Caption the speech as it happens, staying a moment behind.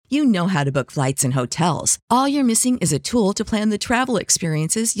You know how to book flights and hotels. All you're missing is a tool to plan the travel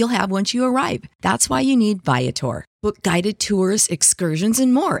experiences you'll have once you arrive. That's why you need Viator. Book guided tours, excursions,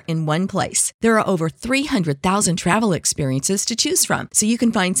 and more in one place. There are over 300,000 travel experiences to choose from, so you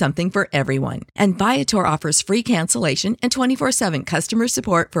can find something for everyone. And Viator offers free cancellation and 24/7 customer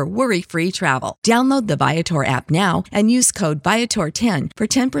support for worry-free travel. Download the Viator app now and use code Viator10 for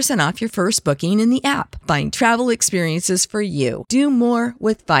 10% off your first booking in the app. Find travel experiences for you. Do more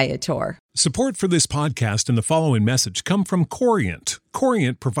with Viator. Support for this podcast and the following message come from Corient.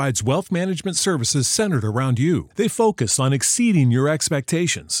 Corient provides wealth management services centered around you. They focus on exceeding your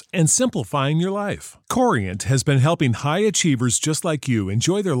expectations and simplifying your life. Corient has been helping high achievers just like you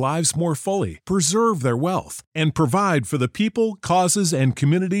enjoy their lives more fully, preserve their wealth, and provide for the people, causes, and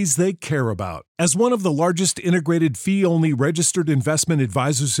communities they care about. As one of the largest integrated fee-only registered investment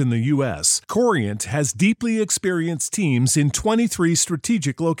advisors in the U.S., Corient has deeply experienced teams in 23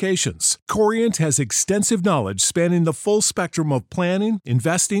 strategic locations. Corient has extensive knowledge spanning the full spectrum of planning,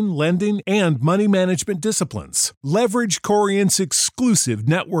 investing, lending, and money management disciplines. Leverage Corient's exclusive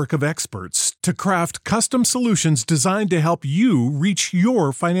network of experts to craft custom solutions designed to help you reach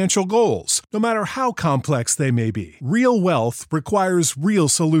your financial goals, no matter how complex they may be. Real wealth requires real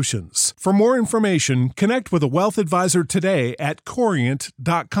solutions. For more information, connect with a wealth advisor today at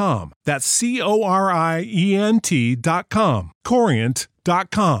Corient.com. That's Corient.com.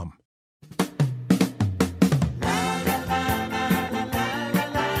 Corient.com.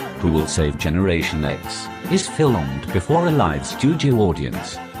 Who Will Save Generation X is filmed before a live studio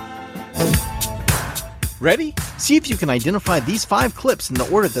audience. Ready? See if you can identify these 5 clips in the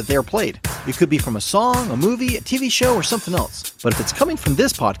order that they are played. It could be from a song, a movie, a TV show, or something else. But if it's coming from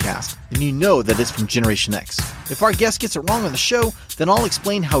this podcast, then you know that it's from Generation X. If our guest gets it wrong on the show, then I'll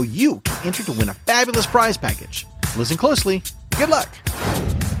explain how you can enter to win a fabulous prize package. Listen closely. Good luck!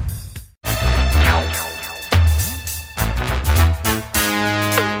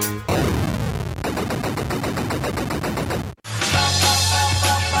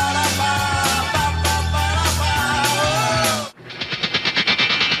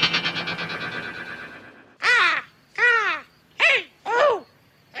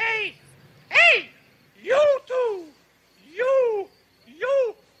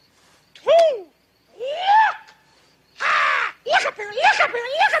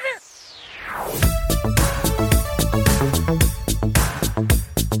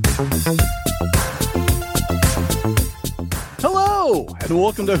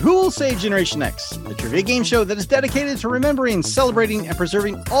 Welcome to Who Will Save Generation X, the trivia game show that is dedicated to remembering, celebrating, and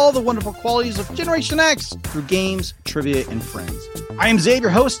preserving all the wonderful qualities of Generation X through games, trivia, and friends. I am Zabe, your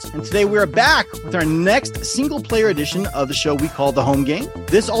host, and today we are back with our next single-player edition of the show we call The Home Game.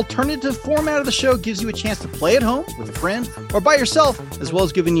 This alternative format of the show gives you a chance to play at home with a friend or by yourself, as well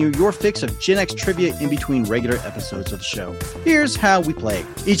as giving you your fix of Gen X trivia in between regular episodes of the show. Here's how we play.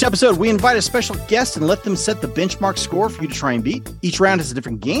 Each episode, we invite a special guest and let them set the benchmark score for you to try and beat. Each round is a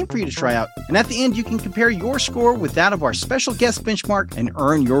different game for you to try out, and at the end, you can compare your score with that of our special guest benchmark and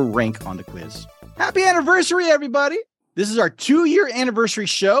earn your rank on the quiz. Happy anniversary, everybody! This is our 2-year anniversary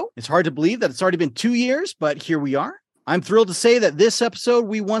show. It's hard to believe that it's already been 2 years, but here we are. I'm thrilled to say that this episode,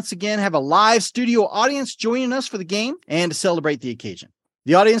 we once again have a live studio audience joining us for the game and to celebrate the occasion.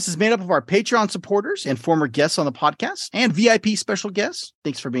 The audience is made up of our Patreon supporters and former guests on the podcast and VIP special guests.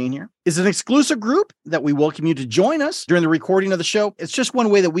 Thanks for being here. It's an exclusive group that we welcome you to join us during the recording of the show. It's just one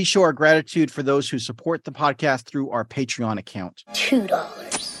way that we show our gratitude for those who support the podcast through our Patreon account. $2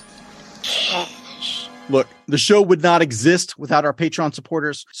 cash. Look, the show would not exist without our Patreon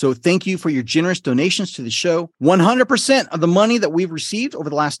supporters, so thank you for your generous donations to the show. 100% of the money that we've received over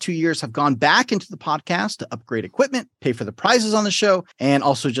the last 2 years have gone back into the podcast to upgrade equipment, pay for the prizes on the show, and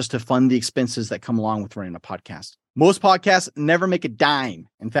also just to fund the expenses that come along with running a podcast. Most podcasts never make a dime.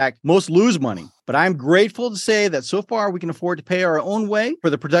 In fact, most lose money. But I'm grateful to say that so far we can afford to pay our own way for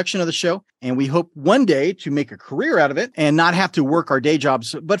the production of the show. And we hope one day to make a career out of it and not have to work our day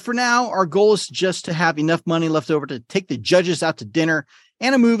jobs. But for now, our goal is just to have enough money left over to take the judges out to dinner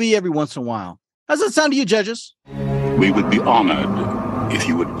and a movie every once in a while. How's that sound to you, judges? We would be honored if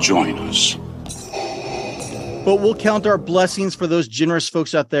you would join us. But we'll count our blessings for those generous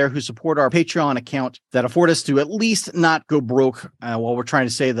folks out there who support our Patreon account that afford us to at least not go broke while we're trying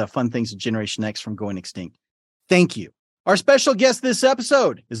to save the fun things of Generation X from going extinct. Thank you. Our special guest this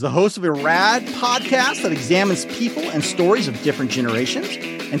episode is the host of a rad podcast that examines people and stories of different generations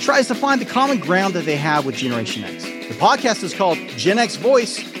and tries to find the common ground that they have with Generation X. The podcast is called Gen X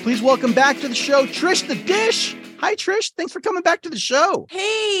Voice. Please welcome back to the show, Trish the Dish. Hi, Trish. Thanks for coming back to the show.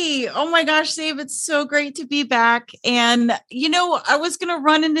 Hey, oh my gosh, Dave, it's so great to be back. And, I was going to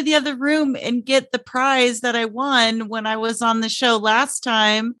run into the other room and get the prize that I won when I was on the show last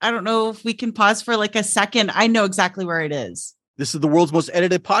time. I don't know if we can pause for like a second. I know exactly where it is. This is the world's most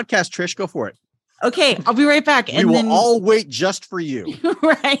edited podcast, Trish. Go for it. Okay, I'll be right back. And we will all wait just for you.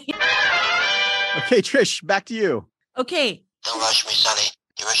 Right. Okay, Trish, back to you. Okay. Don't rush me, Sonny.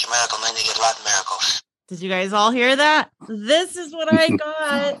 You rush a miracle, man, you get a lot of miracles. Did you guys all hear that? This is what I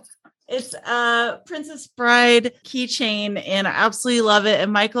got. It's a Princess Bride keychain, and I absolutely love it.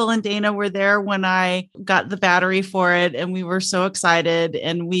 And Michael and Dana were there when I got the battery for it, and we were so excited.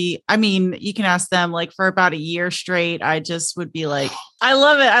 And you can ask them, like, for about a year straight, I just would be like, I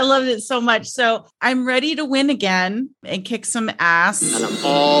love it. I loved it so much. So I'm ready to win again and kick some ass. And I'm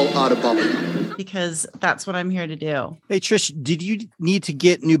all out of bubblegum. Because that's what I'm here to do. Hey, Trish, did you need to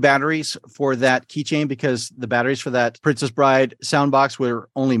get new batteries for that keychain because the batteries for that Princess Bride soundbox were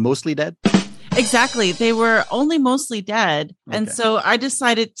only mostly dead? Exactly. They were only mostly dead. Okay. And so I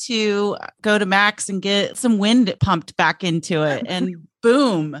decided to go to Max and get some wind pumped back into it. And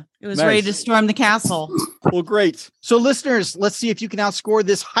boom, it was ready to storm the castle. Well, great. So listeners, let's see if you can outscore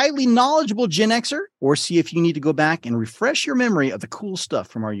this highly knowledgeable Gen Xer or see if you need to go back and refresh your memory of the cool stuff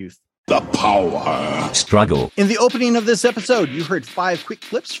from our youth. The power struggle. In the opening of this episode, you heard 5 quick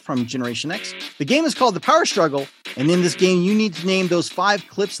clips from Generation X. The game is called The Power Struggle, and in this game, you need to name those 5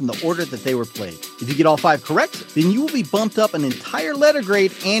 clips in the order that they were played. If you get all 5 correct, then you will be bumped up an entire letter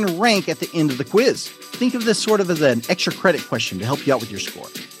grade and rank at the end of the quiz. Think of this sort of as an extra credit question to help you out with your score.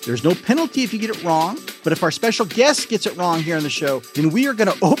 There's no penalty if you get it wrong, but if our special guest gets it wrong here on the show, then we are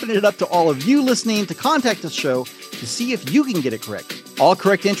going to open it up to all of you listening to contact the show to see if you can get it correct. All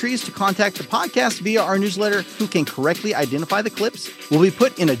correct entries to contact the podcast via our newsletter who can correctly identify the clips will be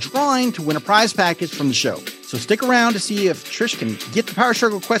put in a drawing to win a prize package from the show. So stick around to see if Trish can get the Power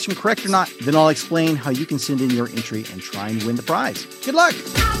Struggle question correct or not. Then I'll explain how you can send in your entry and try and win the prize. Good luck.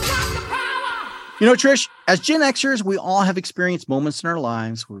 You know, Trish, as Gen Xers, we all have experienced moments in our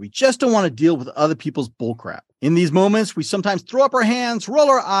lives where we just don't want to deal with other people's bullcrap. In these moments, we sometimes throw up our hands, roll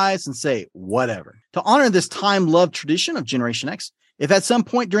our eyes, and say, whatever. To honor this time-loved tradition of Generation X, if at some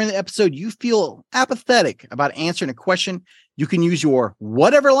point during the episode you feel apathetic about answering a question, you can use your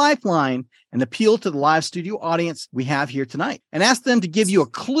whatever lifeline and appeal to the live studio audience we have here tonight and ask them to give you a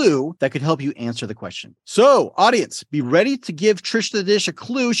clue that could help you answer the question. So, audience, be ready to give Trish the Dish a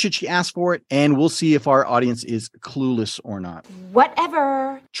clue should she ask for it, and we'll see if our audience is clueless or not.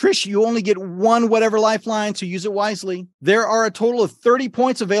 Whatever. Trish, you only get one whatever lifeline, so use it wisely. There are a total of 30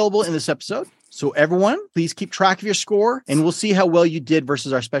 points available in this episode. So everyone, please keep track of your score, and we'll see how well you did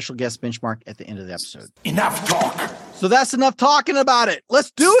versus our special guest benchmark at the end of the episode. Enough talk. So that's enough talking about it.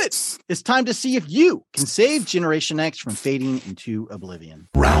 Let's do it. It's time to see if you can save Generation X from fading into oblivion.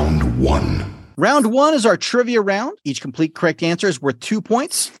 Round 1. Round 1 is our trivia round. Each complete correct answer is worth 2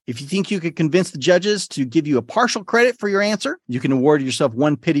 points. If you think you could convince the judges to give you a partial credit for your answer, you can award yourself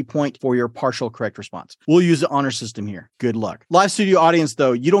 1 pity point for your partial correct response. We'll use the honor system here. Good luck. Live studio audience,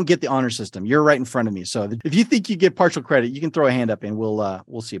 though, you don't get the honor system. You're right in front of me. So if you think you get partial credit, you can throw a hand up and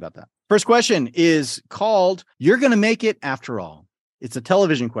we'll see about that. First question is called You're Gonna Make It After All. It's a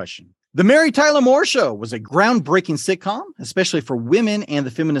television question. The Mary Tyler Moore Show was a groundbreaking sitcom, especially for women and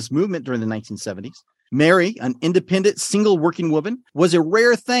the feminist movement during the 1970s. Mary, an independent, single working woman, was a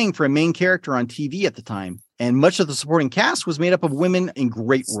rare thing for a main character on TV at the time, and much of the supporting cast was made up of women in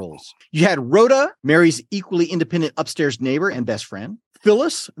great roles. You had Rhoda, Mary's equally independent upstairs neighbor and best friend,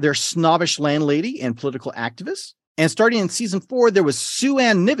 Phyllis, their snobbish landlady and political activist, and starting in season 4, there was Sue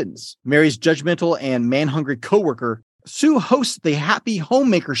Ann Nivens, Mary's judgmental and man-hungry coworker. Sue hosts the Happy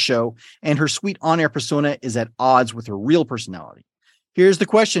Homemaker show, and her sweet on-air persona is at odds with her real personality. Here's the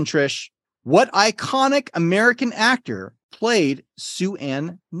question, Trish. What iconic American actor played Sue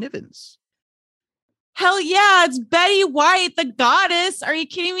Ann Nivens? Hell yeah, it's Betty White, the goddess. Are you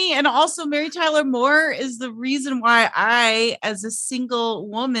kidding me? And also Mary Tyler Moore is the reason why I, as a single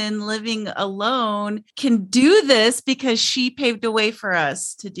woman living alone, can do this because she paved the way for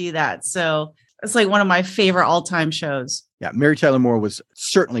us to do that. So it's like one of my favorite all-time shows. Yeah, Mary Tyler Moore was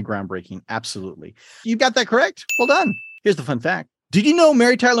certainly groundbreaking. Absolutely. You got that correct. Well done. Here's the fun fact. Did you know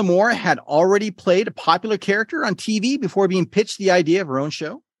Mary Tyler Moore had already played a popular character on TV before being pitched the idea of her own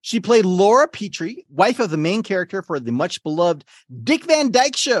show? She played Laura Petrie, wife of the main character for the much-beloved Dick Van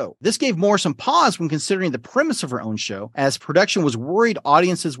Dyke Show. This gave Moore some pause when considering the premise of her own show, as production was worried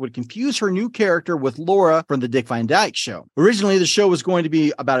audiences would confuse her new character with Laura from the Dick Van Dyke Show. Originally, the show was going to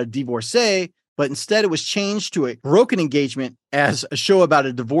be about a divorcee, but instead it was changed to a broken engagement as a show about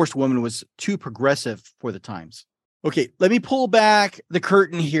a divorced woman was too progressive for the times. Okay, let me pull back the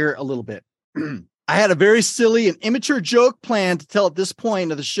curtain here a little bit. I had a very silly and immature joke planned to tell at this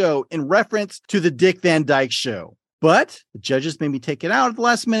point of the show in reference to the Dick Van Dyke Show. But the judges made me take it out at the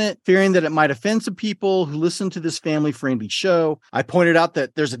last minute, fearing that it might offend some people who listen to this family-friendly show. I pointed out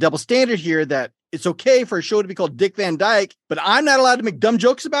that there's a double standard here, that it's okay for a show to be called Dick Van Dyke, but I'm not allowed to make dumb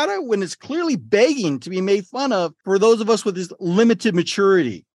jokes about it when it's clearly begging to be made fun of for those of us with this limited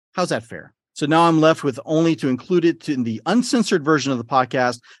maturity. How's that fair? So now I'm left with only to include it in the uncensored version of the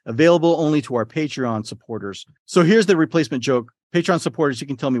podcast, available only to our Patreon supporters. So here's the replacement joke. Patreon supporters, you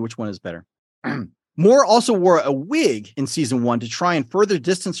can tell me which one is better. Moore also wore a wig in season 1 to try and further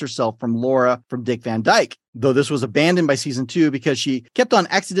distance herself from Laura from Dick Van Dyke, though this was abandoned by season 2 because she kept on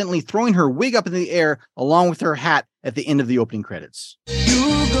accidentally throwing her wig up in the air along with her hat at the end of the opening credits. You're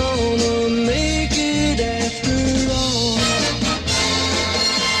gonna make it after all.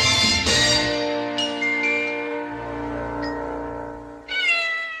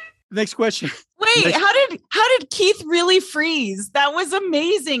 Next question. Wait, how did Keith really freeze? That was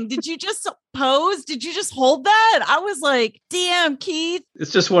amazing. Did you just pose? Did you just hold that? I was like, damn, Keith.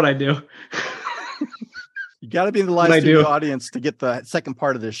 It's just what I do. You got to be in the live studio audience to get the second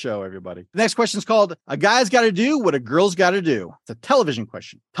part of this show, everybody. The next question is called A Guy's Gotta Do What a Girl's Gotta Do. It's a television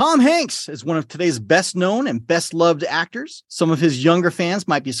question. Tom Hanks is one of today's best known and best loved actors. Some of his younger fans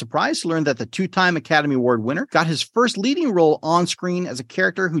might be surprised to learn that the 2-time Academy Award winner got his first leading role on screen as a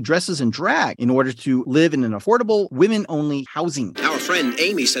character who dresses in drag in order to live in an affordable, women-only housing. Our friend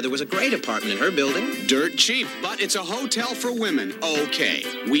Amy said there was a great apartment in her building. Dirt cheap, but it's a hotel for women. Okay,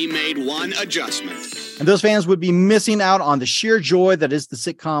 we made one adjustment. And those fans would be missing out on the sheer joy that is the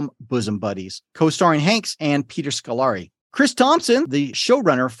sitcom Bosom Buddies, co-starring Hanks and Peter Scolari. Chris Thompson, the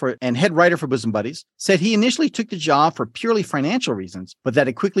showrunner and head writer for Bosom Buddies, said he initially took the job for purely financial reasons, but that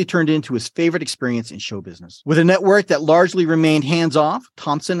it quickly turned into his favorite experience in show business. With a network that largely remained hands-off,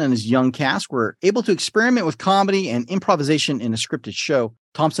 Thompson and his young cast were able to experiment with comedy and improvisation in a scripted show.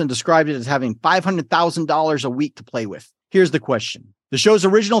 Thompson described it as having $500,000 a week to play with. Here's the question. The show's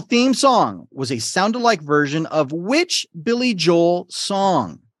original theme song was a sound-alike version of which Billy Joel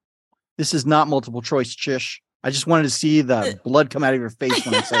song? This is not multiple choice, Chish. I just wanted to see the blood come out of your face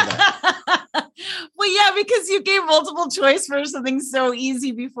when I said that. Well, yeah, because you gave multiple choice for something so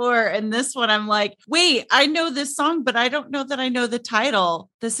easy before. And this one, I'm like, wait, I know this song, but I don't know that I know the title.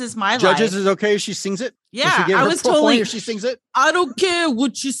 This is my life. Judges, is it okay if she sings it? Yeah, I was totally. If she sings it, I don't care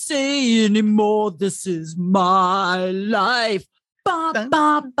what you say anymore. This is my life. Ba,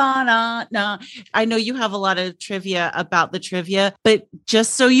 ba, ba, na, na. I know you have a lot of trivia about the trivia, but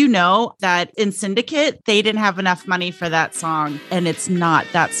just so you know that in Syndicate, they didn't have enough money for that song. And it's not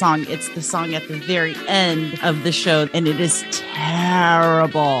that song. It's the song at the very end of the show. And it is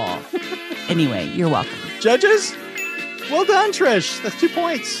terrible. Anyway, you're welcome. Judges, well done, Trish. That's 2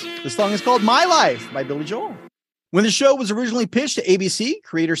 points. The song is called My Life by Billy Joel. When the show was originally pitched to ABC,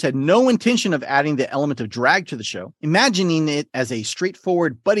 creators had no intention of adding the element of drag to the show, imagining it as a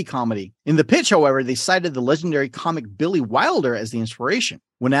straightforward buddy comedy. In the pitch, however, they cited the legendary comic Billy Wilder as the inspiration.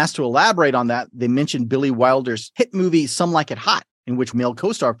 When asked to elaborate on that, they mentioned Billy Wilder's hit movie Some Like It Hot, in which male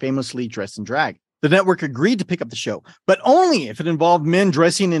co-star famously dressed in drag. The network agreed to pick up the show, but only if it involved men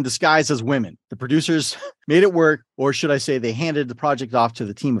dressing in disguise as women. The producers made it work, or should I say they handed the project off to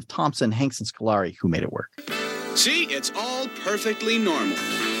the team of Thompson, Hanks, and Scolari, who made it work. See, it's all perfectly normal.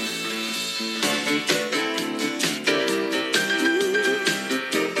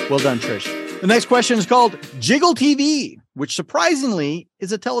 Well done, Trish. The next question is called Jiggle TV, which surprisingly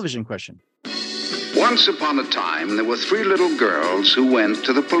is a television question. Once upon a time, there were 3 little girls who went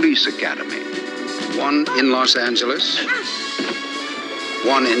to the police academy. One in Los Angeles,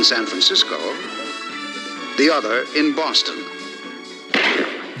 one in San Francisco, the other in Boston.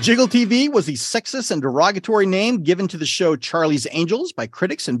 Jiggle TV was the sexist and derogatory name given to the show Charlie's Angels by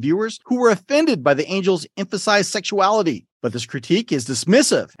critics and viewers who were offended by the Angels' emphasized sexuality. But this critique is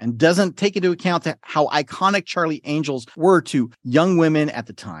dismissive and doesn't take into account how iconic Charlie Angels were to young women at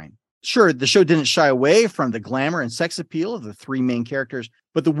the time. Sure, the show didn't shy away from the glamour and sex appeal of the 3 main characters,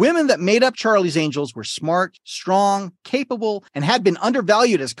 but the women that made up Charlie's Angels were smart, strong, capable, and had been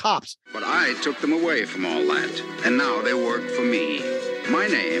undervalued as cops. But I took them away from all that, and now they work for me. My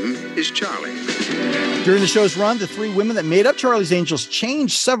name is Charlie. During the show's run, the 3 women that made up Charlie's Angels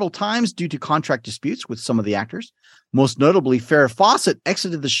changed several times due to contract disputes with some of the actors. Most notably, Farrah Fawcett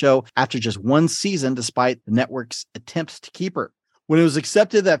exited the show after just 1 season, despite the network's attempts to keep her. When it was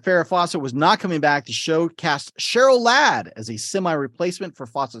accepted that Farrah Fawcett was not coming back, the show cast Cheryl Ladd as a semi-replacement for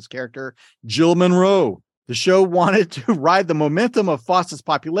Fawcett's character, Jill Monroe. The show wanted to ride the momentum of Fawcett's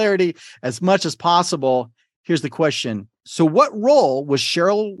popularity as much as possible, Here's the question. So what role was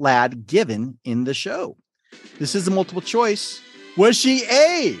Cheryl Ladd given in the show? This is a multiple choice. Was she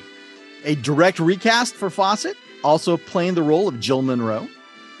a direct recast for Fawcett, also playing the role of Jill Monroe?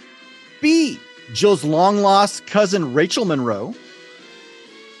 B, Jill's long-lost cousin Rachel Monroe?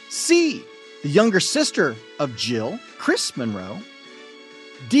 C, the younger sister of Jill, Chris Monroe?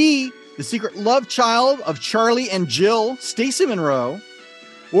 D, the secret love child of Charlie and Jill, Stacy Monroe?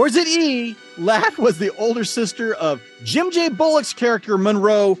 Or is it E, Ladd was the older sister of Jim J. Bullock's character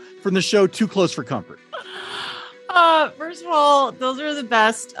Monroe from the show Too Close for Comfort? First of all, those are the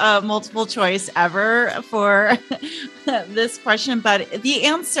best multiple choice ever for this question. But the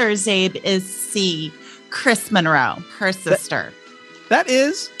answer, Zabe, is C, Chris Monroe, her sister. That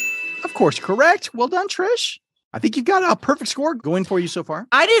is, of course, correct. Well done, Trish. I think you've got a perfect score going for you so far.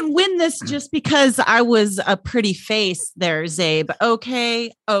 I didn't win this just because I was a pretty face there, Zabe.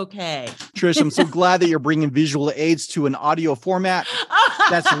 Okay. Trish, I'm so glad that you're bringing visual aids to an audio format.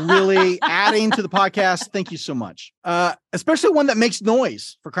 That's really adding to the podcast. Thank you so much. Especially one that makes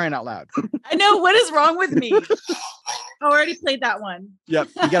noise, for crying out loud. I know. What is wrong with me? I already played that one. Yep.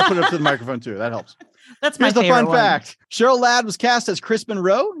 You got to put it up to the microphone too. That helps. That's my favorite fun one. fact. Cheryl Ladd was cast as Chris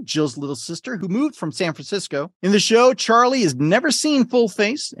Monroe, Jill's little sister who moved from San Francisco. In the show, Charlie is never seen full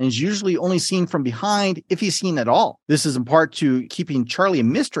face and is usually only seen from behind if he's seen at all. This is in part to keeping Charlie a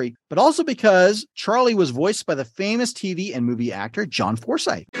mystery, but also because Charlie was voiced by the famous TV and movie actor John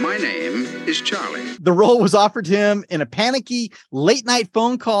Forsythe. My name is Charlie. The role was offered to him in a panicky late-night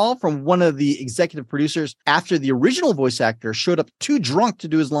phone call from one of the executive producers after the original voice actor showed up too drunk to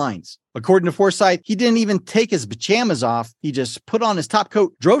do his lines. According to Forsythe, he didn't even take his pajamas off. He just put on his top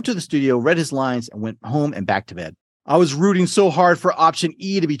coat, drove to the studio, read his lines, and went home and back to bed. I was rooting so hard for option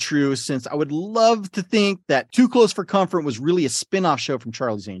E to be true, since I would love to think that Too Close for Comfort was really a spin-off show from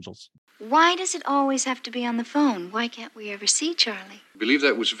Charlie's Angels. Why does it always have to be on the phone? Why can't we ever see Charlie? I believe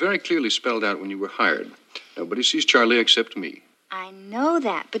that was very clearly spelled out when you were hired. Nobody sees Charlie except me. I know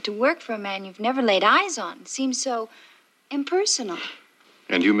that, but to work for a man you've never laid eyes on seems so impersonal.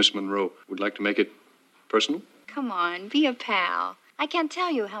 And you, Miss Monroe, would like to make it personal? Come on, be a pal. I can't tell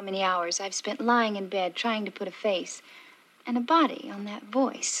you how many hours I've spent lying in bed trying to put a face and a body on that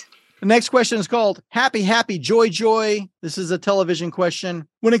voice. The next question is called Happy, Happy, Joy, Joy. This is a television question.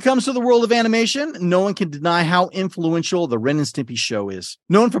 When it comes to the world of animation, no one can deny how influential the Ren and Stimpy show is.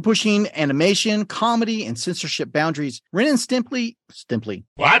 Known for pushing animation, comedy, and censorship boundaries, Ren and Stimpy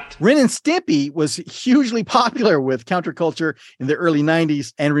was hugely popular with counterculture in the early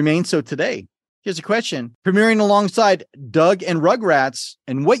 90s and remains so today. Here's a question. Premiering alongside Doug and Rugrats,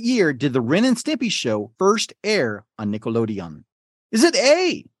 in what year did the Ren and Stimpy show first air on Nickelodeon? Is it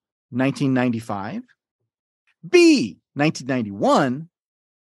A, 1995, B, 1991,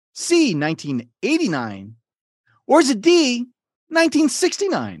 C, 1989, or is it D,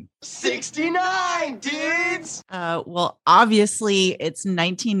 1969? 69, dudes! Well, obviously it's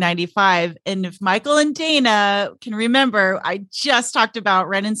 1995. And if Michael and Dana can remember, I just talked about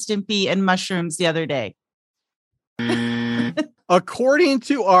Ren and Stimpy and mushrooms the other day. According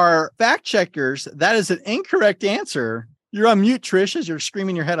to our fact checkers, that is an incorrect answer. You're on mute, Trish, as you're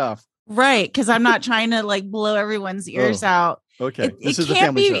screaming your head off. Right, because I'm not trying to blow everyone's ears out. Okay, this is a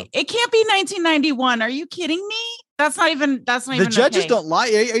family show. It can't be 1991. Are you kidding me? That's not even. The judges don't lie.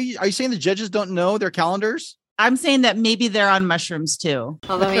 Are you saying the judges don't know their calendars? I'm saying that maybe they're on mushrooms too.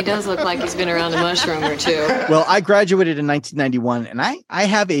 Although he does look like he's been around a mushroom or two. Well, I graduated in 1991, and I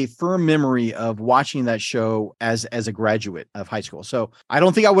have a firm memory of watching that show as a graduate of high school. So I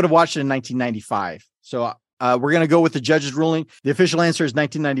don't think I would have watched it in 1995. So we're going to go with the judge's ruling. The official answer is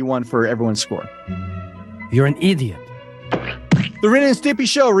 1991 for everyone's score. You're an idiot. The Ren and Stimpy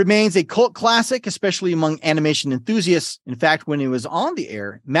show remains a cult classic, especially among animation enthusiasts. In fact, when it was on the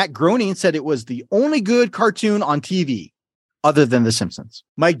air, Matt Groening said it was the only good cartoon on TV, other than The Simpsons.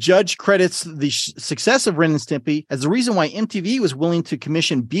 Mike Judge credits the success of Ren and Stimpy as the reason why MTV was willing to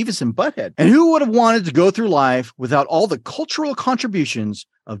commission Beavis and Butthead. And who would have wanted to go through life without all the cultural contributions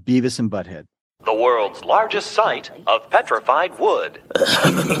of Beavis and Butthead? The world's largest site of petrified wood.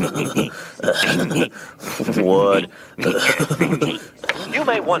 Wood. You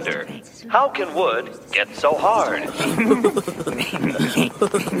may wonder, how can wood get so hard?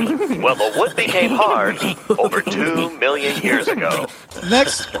 Well, the wood became hard over 2 million years ago.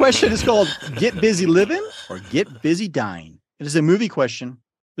 Next question is called Get Busy Living or Get Busy Dying. It is a movie question.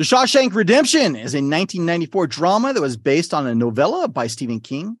 The Shawshank Redemption is a 1994 drama that was based on a novella by Stephen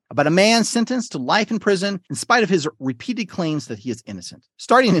King about a man sentenced to life in prison in spite of his repeated claims that he is innocent.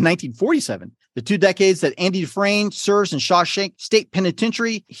 Starting in 1947, the 2 decades that Andy Dufresne serves in Shawshank State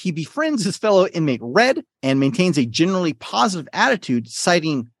Penitentiary, he befriends his fellow inmate Red and maintains a generally positive attitude,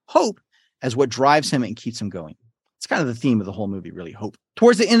 citing hope as what drives him and keeps him going. It's kind of the theme of the whole movie, really, hope.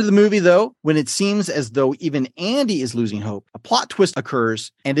 Towards the end of the movie, though, when it seems as though even Andy is losing hope, a plot twist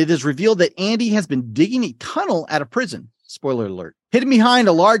occurs, and it is revealed that Andy has been digging a tunnel out of prison. Spoiler alert. Hidden behind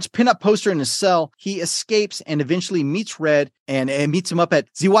a large pinup poster in his cell, he escapes and eventually meets Red and meets him up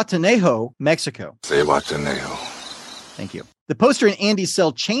at Zihuatanejo, Mexico. Zihuatanejo. Thank you. The poster in Andy's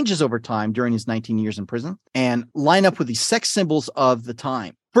cell changes over time during his 19 years in prison and line up with the sex symbols of the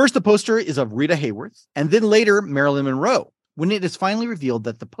time. First, the poster is of Rita Hayworth, and then later, Marilyn Monroe. When it is finally revealed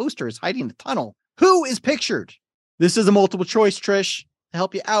that the poster is hiding the tunnel, who is pictured? This is a multiple choice, Trish, to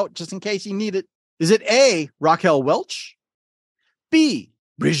help you out, just in case you need it. Is it A, Raquel Welch? B,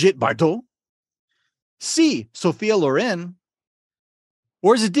 Brigitte Bardot? C, Sophia Loren?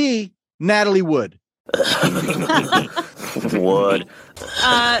 Or is it D, Natalie Wood? Wood.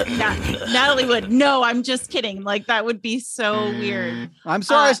 Natalie Wood. No, I'm just kidding. Like, that would be so weird. I'm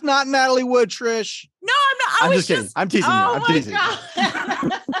sorry, it's not Natalie Wood, Trish. No, I'm not. I'm just kidding. I'm teasing you. I'm teasing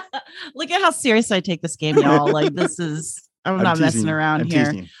you. Look at how serious I take this game, y'all. Like, this is, I'm not messing around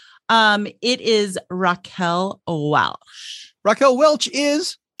here. It is Raquel Welch. Raquel Welch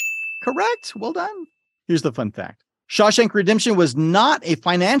is correct. Well done. Here's the fun fact. Shawshank Redemption was not a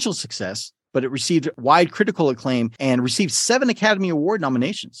financial success, but it received wide critical acclaim and received 7 Academy Award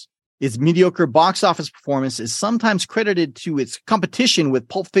nominations. Its mediocre box office performance is sometimes credited to its competition with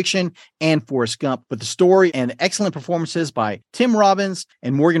Pulp Fiction and Forrest Gump, but the story and excellent performances by Tim Robbins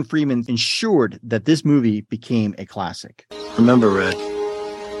and Morgan Freeman ensured that this movie became a classic. Remember, Red,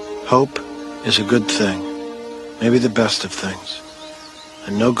 hope is a good thing, maybe the best of things,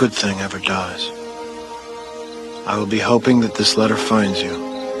 and no good thing ever dies. I will be hoping that this letter finds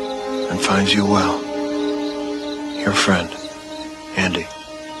you, and finds you well. Your friend, Andy.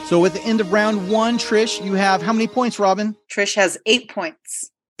 So at the end of round 1, Trish, you have how many points, Robin? Trish has 8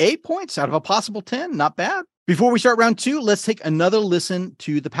 points. 8 points out of a possible 10. Not bad. Before we start round 2, let's take another listen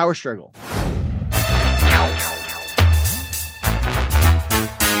to the power struggle.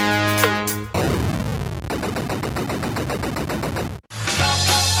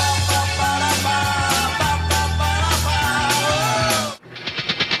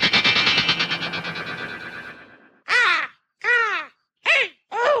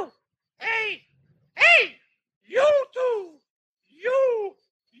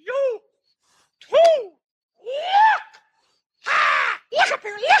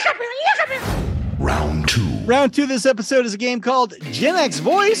 Round 2 this episode is a game called Gen X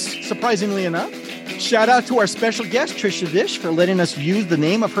Voice, surprisingly enough. Shout out to our special guest, Trisha Dish, for letting us use the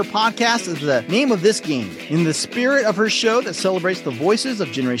name of her podcast as the name of this game. In the spirit of her show that celebrates the voices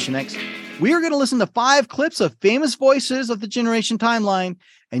of Generation X, we are going to listen to 5 clips of famous voices of the generation timeline,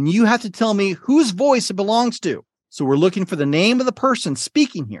 and you have to tell me whose voice it belongs to. So we're looking for the name of the person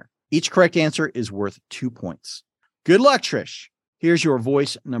speaking here. Each correct answer is worth 2 points. Good luck, Trish. Here's your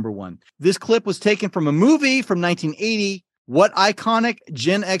voice number 1. This clip was taken from a movie from 1980. What iconic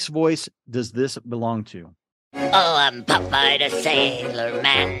Gen X voice does this belong to? Oh, I'm Popeye the Sailor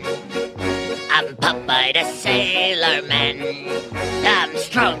Man. I'm Popeye the Sailor Man. I'm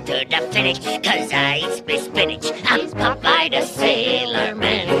strong to the finish, 'cause I eat my spinach. I'm Popeye the Sailor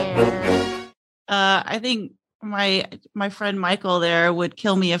Man. I think my friend Michael there would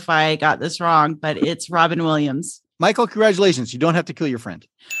kill me if I got this wrong, but it's Robin Williams. Michael, congratulations. You don't have to kill your friend.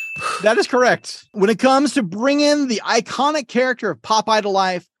 That is correct. When it comes to bringing the iconic character of Popeye to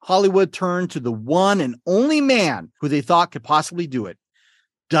life, Hollywood turned to the one and only man who they thought could possibly do it,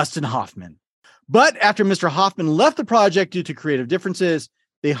 Dustin Hoffman. But after Mr. Hoffman left the project due to creative differences,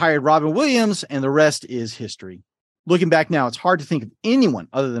 they hired Robin Williams, and the rest is history. Looking back now, it's hard to think of anyone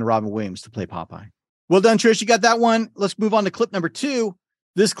other than Robin Williams to play Popeye. Well done, Trish. You got that one. Let's move on to clip number 2.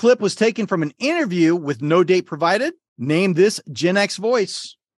 This clip was taken from an interview with no date provided. Name this Gen X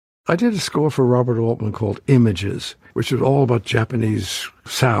voice. I did a score for Robert Altman called Images, which was all about Japanese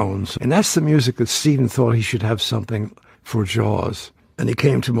sounds. And that's the music that Steven thought he should have something for Jaws. And he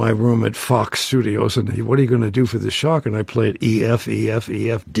came to my room at Fox Studios and he, what are you going to do for the shark? And I played E, F, E, F,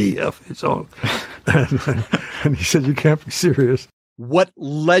 E, F, D, F. It's all. And he said, you can't be serious. What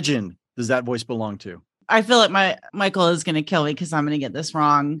legend does that voice belong to? I feel like Michael is going to kill me because I'm going to get this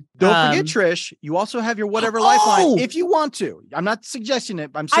wrong. Don't forget, Trish, you also have your whatever lifeline if you want to. I'm not suggesting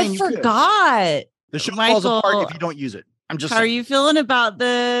it. I'm saying I forgot. The show falls apart if you don't use it. I'm just. How are you feeling about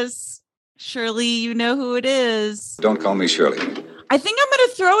this? Shirley, you know who it is. Don't call me Shirley. I think I'm going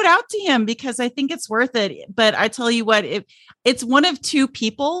to throw it out to him because I think it's worth it. But I tell you what, it's one of two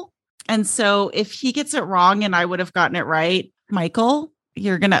people. And so if he gets it wrong and I would have gotten it right, Michael,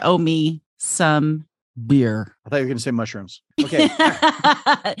 you're going to owe me some beer. I thought you were going to say mushrooms. Okay.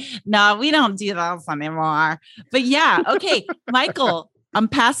 No, we don't do those anymore. But yeah. Okay. Michael, I'm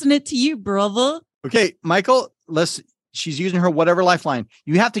passing it to you, brother. Okay. Michael, she's using her whatever lifeline.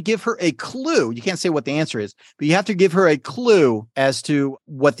 You have to give her a clue. You can't say what the answer is, but you have to give her a clue as to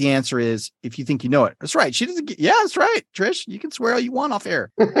what the answer is if you think you know it. That's right. She doesn't yeah, that's right. Trish, you can swear all you want off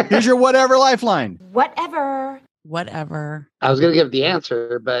air. Here's your whatever lifeline. Whatever. I was going to give the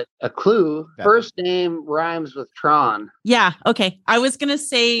answer, but a clue. First name rhymes with Tron. Yeah. Okay. I was going to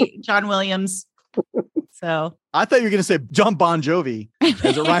say John Williams. So I thought you were going to say John Bon Jovi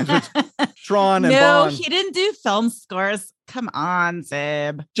as it rhymes with Tron and no, Bon. He didn't do film scores. Come on,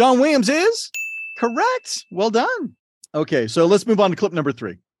 Zeb. John Williams is correct. Well done. Okay, so let's move on to clip number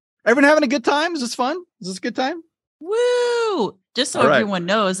 3. Everyone having a good time? Is this fun? Is this a good time? Woo! Just so everyone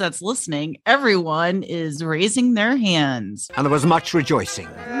knows that's listening, everyone is raising their hands. And there was much rejoicing.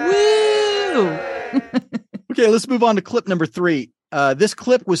 Woo! Okay, let's move on to clip number 3. This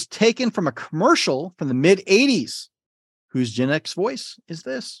clip was taken from a commercial from the mid-'80s. Whose Gen X voice is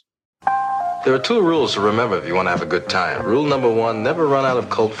this? There are 2 rules to remember if you want to have a good time. Rule number 1, never run out of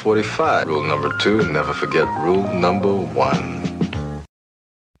Colt 45. Rule number 2, never forget rule number 1.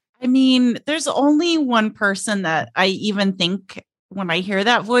 I mean, there's only one person that I even think when I hear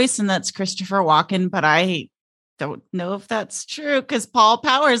that voice, and that's Christopher Walken, but I don't know if that's true because Paul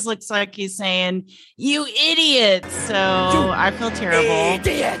Powers looks like he's saying, "You idiot." So I feel terrible.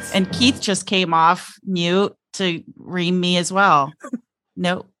 Idiots. And Keith just came off mute to ream me as well.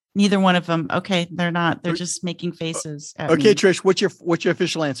 No, neither one of them. Okay, they're not. They're just making faces at Okay, me. Trish, what's your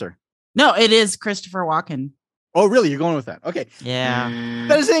official answer? No, it is Christopher Walken. Oh, really? You're going with that? Okay. Yeah.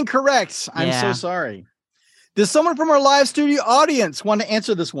 That is incorrect. I'm so sorry. Does someone from our live studio audience want to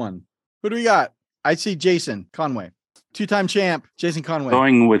answer this one? Who do we got? I see Jason Conway, 2-time champ, Jason Conway.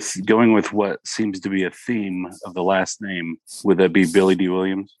 Going with what seems to be a theme of the last name. Would that be Billy D.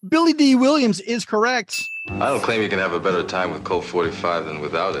 Williams? Billy D. Williams is correct. I don't claim you can have a better time with Colt 45 than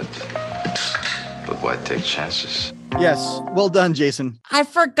without it. But why take chances? Yes. Well done, Jason. I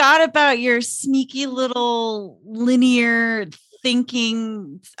forgot about your sneaky little linear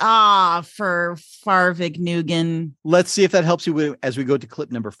thinking for Farvig Nugan. Let's see if that helps you as we go to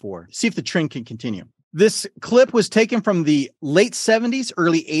clip number 4. See if the trend can continue. This clip was taken from the late 70s,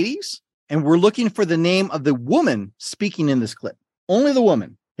 early 80s, and we're looking for the name of the woman speaking in this clip. Only the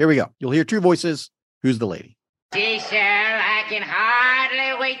woman. Here we go. You'll hear 2 voices. Who's the lady? Gee, Cheryl, I can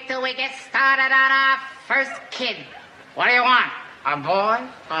hardly wait till we get started on our first kid. What do you want? A boy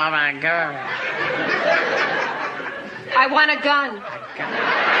or a girl? I want a gun.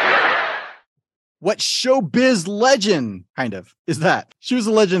 What showbiz legend, kind of, is that? She was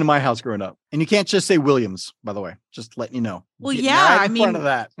a legend in my house growing up. And you can't just say Williams, by the way. Just letting you know. Well, Getting yeah, right in front of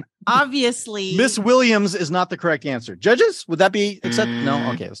that. Obviously. Miss Williams is not the correct answer. Judges, would that be accept?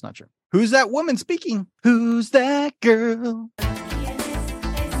 No? Okay, that's not true. Who's that woman speaking? Who's that girl?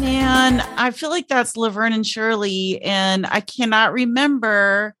 Man, I feel like that's Laverne and Shirley, and I cannot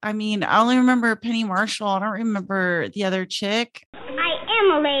remember. I mean, I only remember Penny Marshall. I don't remember the other chick. I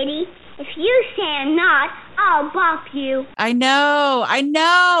am a lady. If you say I'm not, I'll bop you. I know.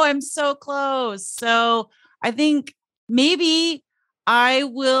 I'm so close. So I think maybe I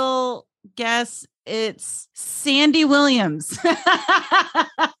will guess it's Sandy Williams.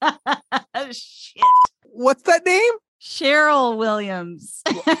 Shit. What's that name? Cheryl Williams.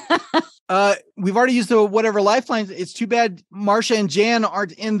 We've already used the whatever lifelines. It's too bad Marsha and Jan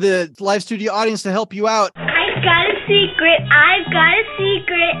aren't in the live studio audience to help you out. I've got a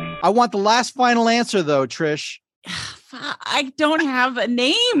secret. I want the last final answer, though, Trish. I don't have a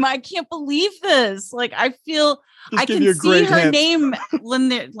name. I can't believe this. Like, I feel I can see her name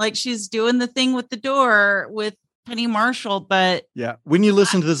when like she's doing the thing with the door with Penny Marshall, but yeah, when you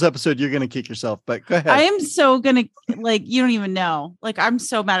listen to this episode, you're going to kick yourself, but go ahead. I am so going to you don't even know. Like, I'm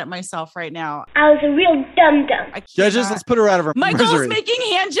so mad at myself right now. I was a real dum-dum. Judges, let's put her out of her Michael's misery. making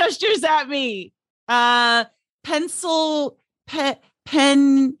hand gestures at me.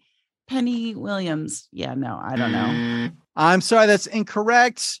 Penny Williams. Yeah, no, I don't know. I'm sorry, that's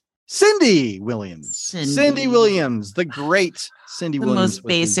incorrect. Cindy Williams. Cindy Williams, the great Cindy the Williams. The most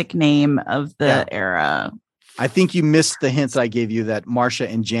basic name of the era. I think you missed the hints I gave you that Marsha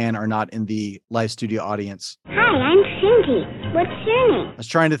and Jan are not in the live studio audience. Hi, I'm Cindy. What's your name? I was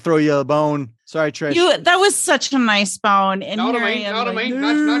trying to throw you a bone. Sorry, Trish. That was such a nice bone. And Know what here I mean? I am Know what I like, mean?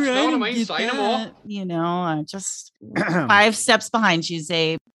 Nuts, nuts, "No, know I what I don't mean? get Sign 'em all." that." You know, just 5 steps behind you,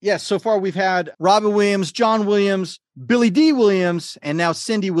 Zabe. Yes, so far we've had Robin Williams, John Williams, Billy D. Williams, and now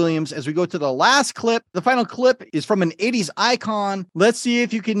Cindy Williams. As we go to the last clip, the final clip is from an 80s icon. Let's see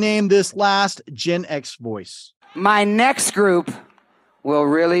if you can name this last Gen X voice. My next group will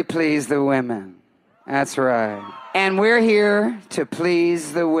really please the women. That's right. And we're here to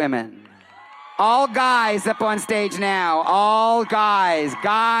please the women. All guys up on stage now. All guys.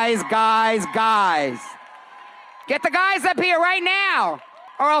 Guys. Get the guys up here right now,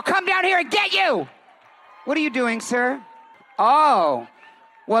 or I'll come down here and get you. What are you doing, sir? Oh,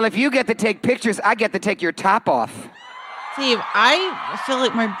 well, if you get to take pictures, I get to take your top off. Steve, I feel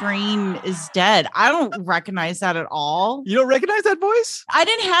like my brain is dead. I don't recognize that at all. You don't recognize that voice? I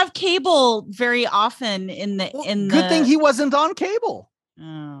didn't have cable very often Good thing he wasn't on cable.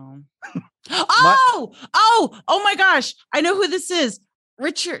 Oh, oh my gosh. I know who this is.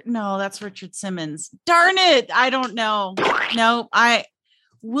 No, that's Richard Simmons. Darn it. I don't know. No, Montel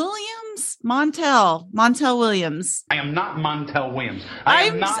Williams. I am not Montel Williams.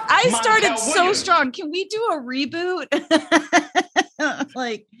 I started so strong. Can we do a reboot?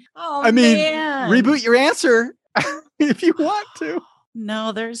 Man. Reboot your answer if you want to.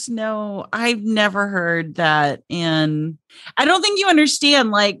 No, I've never heard that. And I don't think you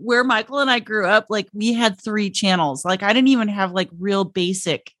understand, like, where Michael and I grew up, like, we had 3 channels. Like, I didn't even have, like, real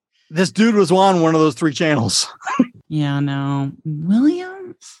basic. This dude was on one of those 3 channels. Yeah, no.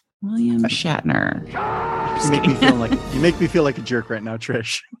 William Shatner. You make me feel like a jerk right now,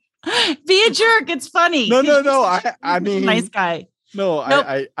 Trish. Be a jerk. It's funny. No. I mean, nice guy. No,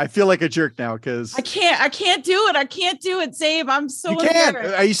 nope. I feel like a jerk now because I can't do it. I can't do it, Zabe. I'm so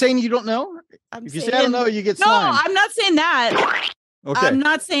embarrassed. Are you saying you don't know? If you say I don't know, you get slimed. No, I'm not saying that. Okay. I'm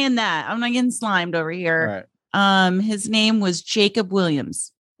not saying that. I'm not getting slimed over here. Right. His name was Jacob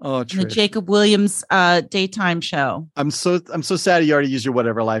Williams. Oh, Trish. The Jacob Williams daytime show. I'm so sad you already used your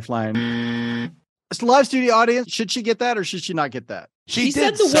whatever lifeline. It's the live studio audience. Should she get that or should she not get that? She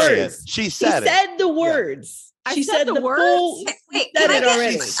said the words. She said the words. Yeah. She said the words. Wait, said it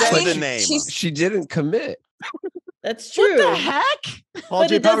already. She said the name. She didn't commit. That's true. What the heck?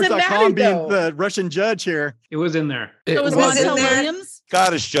 PaulJPowers.com being the Russian judge here. It was in there. It was Montel Williams.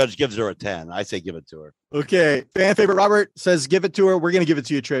 Scottish judge gives her a 10. I say give it to her. Okay. Fan favorite Robert says give it to her. We're going to give it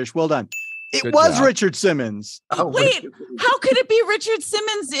to you, Trish. Well done. It was Richard Simmons. Wait, how could it be Richard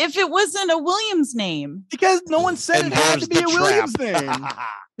Simmons if it wasn't a Williams name? Because no one said it had to be a Williams name.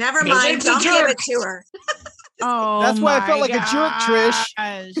 Never mind. Don't give it to her. Oh, that's why I felt like a jerk, Trish.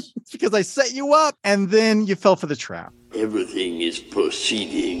 It's because I set you up and then you fell for the trap. Everything is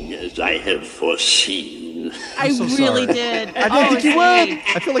proceeding as I have foreseen. I really did. I didn't think you would.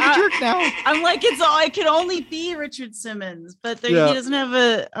 I feel like a jerk now. I'm like, it could only be Richard Simmons, but he doesn't have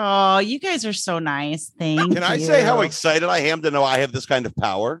a. Oh, you guys are so nice. Thank you. Can I say how excited I am to know I have this kind of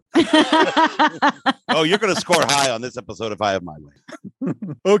power? Oh, you're going to score high on this episode if I have my way.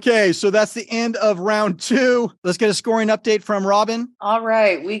 Okay, so that's the end of round 2. Let's get a scoring update from Robin. All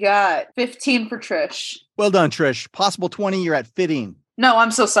right, we got 15 for Trish. Well done, Trish. Possible 20, you're at 15. No,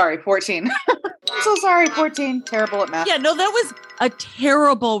 I'm so sorry, 14. I'm so sorry, 14. Terrible at math. Yeah, no, that was a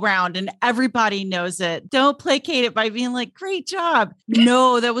terrible round and everybody knows it. Don't placate it by being like, great job.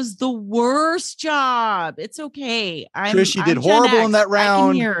 No, that was the worst job. It's okay. Trish, you did horrible in that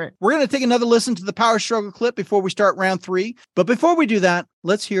round. We're going to take another listen to the Power Struggle clip before we start round 3. But before we do that,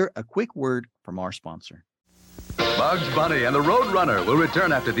 let's hear a quick word from our sponsor. Bugs Bunny and the Roadrunner will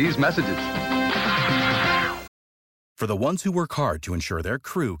return after these messages. For the ones who work hard to ensure their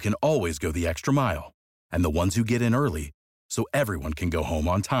crew can always go the extra mile, and the ones who get in early so everyone can go home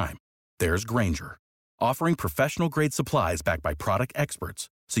on time, there's Grainger, offering professional-grade supplies backed by product experts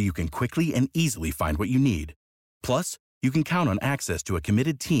so you can quickly and easily find what you need. Plus, you can count on access to a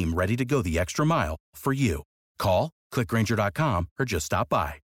committed team ready to go the extra mile for you. Call, click Grainger.com, or just stop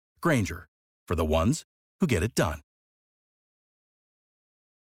by. Grainger, for the ones who get it done.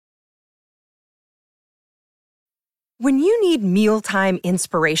 When you need mealtime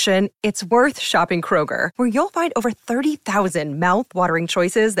inspiration, it's worth shopping Kroger, where you'll find over 30,000 mouth-watering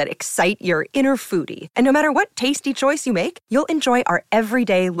choices that excite your inner foodie. And no matter what tasty choice you make, you'll enjoy our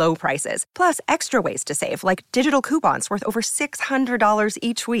everyday low prices, plus extra ways to save, like digital coupons worth over $600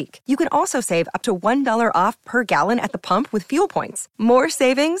 each week. You can also save up to $1 off per gallon at the pump with fuel points. More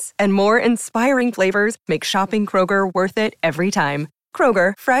savings and more inspiring flavors make shopping Kroger worth it every time.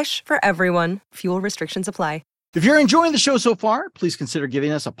 Kroger, fresh for everyone. Fuel restrictions apply. If you're enjoying the show so far, please consider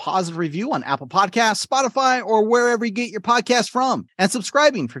giving us a positive review on Apple Podcasts, Spotify, or wherever you get your podcasts from, and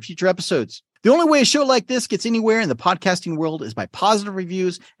subscribing for future episodes. The only way a show like this gets anywhere in the podcasting world is by positive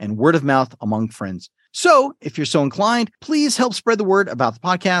reviews and word of mouth among friends. So if you're so inclined, please help spread the word about the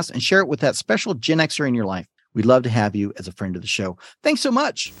podcast and share it with that special Gen Xer in your life. We'd love to have you as a friend of the show. Thanks so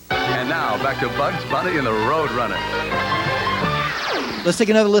much. And now back to Bugs Bunny and the Roadrunner. Let's take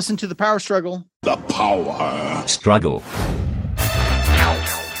another listen to the power struggle. The power struggle.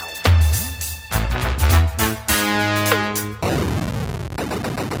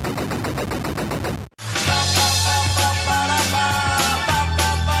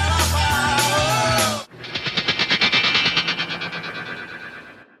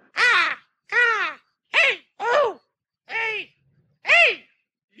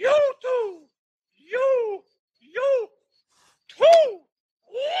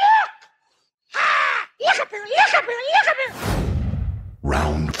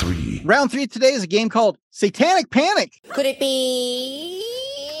 Round three today is a game called Satanic Panic. Could it be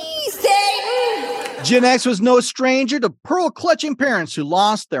Satan? Gen X was no stranger to pearl-clutching parents who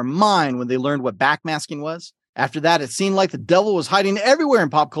lost their mind when they learned what backmasking was. After that, it seemed like the devil was hiding everywhere in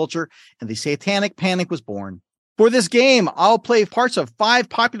pop culture, and the Satanic Panic was born. For this game, I'll play parts of 5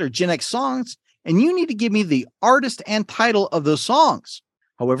 popular Gen X songs, and you need to give me the artist and title of those songs.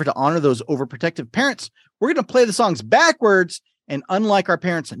 However, to honor those overprotective parents, we're going to play the songs backwards, and unlike our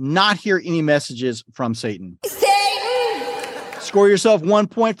parents, not hear any messages from Satan. Score yourself 1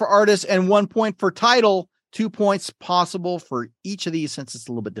 point for artist and 1 point for title. 2 points possible for each of these since it's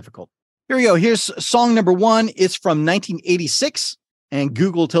a little bit difficult. Here we go. Here's song number 1. It's from 1986, and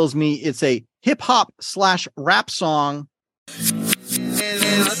Google tells me it's a hip-hop/rap song.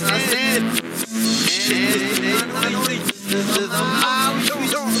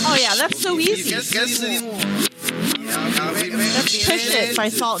 Oh yeah, that's so easy. That's Push It by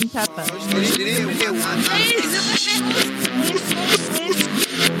Salt and Pepper.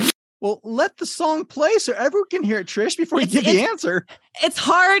 Well, let the song play so everyone can hear it, Trish, before you give the answer. It's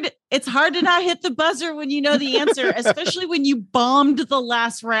hard. It's hard to not hit the buzzer when you know the answer, especially when you bombed the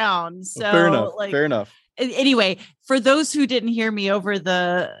last round. So fair enough. Fair enough. Anyway, for those who didn't hear me over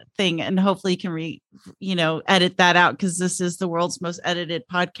the thing, and hopefully you can edit that out because this is the world's most edited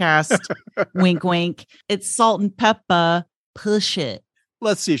podcast. Wink, wink. It's Salt and Pepper. Push It.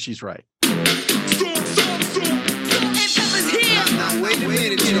 Let's see if she's right. Wait a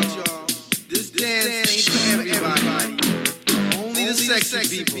minute, y'all. This dance ain't for everybody. Only the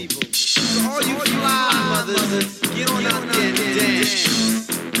sexy people. So all you fly mothers, get on out there and dance.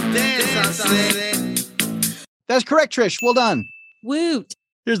 Dance, I said. That's correct, Trish. Well done. Woot.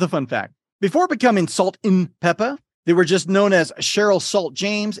 Here's the fun fact. Before becoming Salt and Pepper, they were just known as Cheryl Salt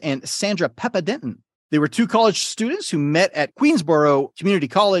James and Sandra Peppa Denton. They were 2 college students who met at Queensboro Community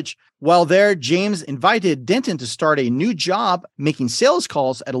College. While there, James invited Denton to start a new job making sales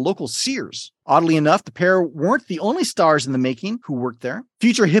calls at a local Sears. Oddly enough, the pair weren't the only stars in the making who worked there.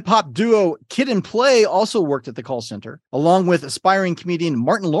 Future hip-hop duo Kid and Play also worked at the call center, along with aspiring comedian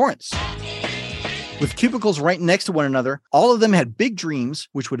Martin Lawrence. With cubicles right next to one another, all of them had big dreams,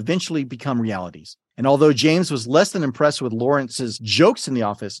 which would eventually become realities. And although James was less than impressed with Lawrence's jokes in the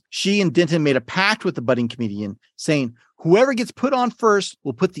office, she and Denton made a pact with the budding comedian, saying, whoever gets put on first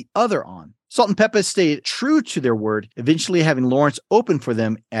will put the other on. Salt and Pepper stayed true to their word, eventually having Lawrence open for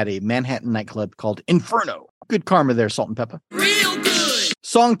them at a Manhattan nightclub called Inferno. Good karma there, Salt and Pepper. Real good!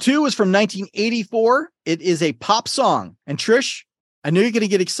 Song 2 is from 1984. It is a pop song. And Trish, I know you're going to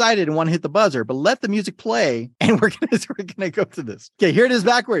get excited and want to hit the buzzer, but let the music play, and we're going to go to this. Okay, here it is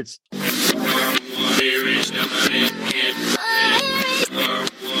backwards.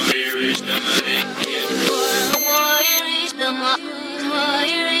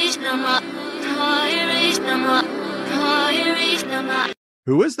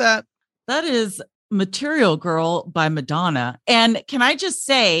 Who is that? That is Material Girl by Madonna. And can I just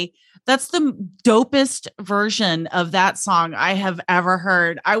say, that's the dopest version of that song I have ever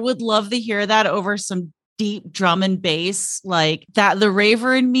heard. I would love to hear that over some deep drum and bass like that. The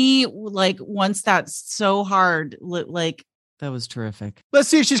raver in me, like, wants that so hard. Like, that was terrific. Let's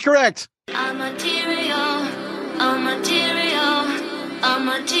see if she's correct. I'm material, I'm material, I'm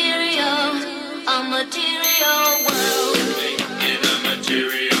material, I'm material world. In a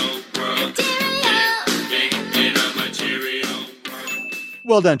material world. In a material world.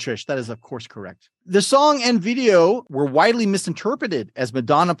 Well done, Trish. That is, of course, correct. The song and video were widely misinterpreted as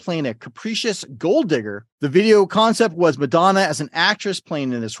Madonna playing a capricious gold digger. The video concept was Madonna as an actress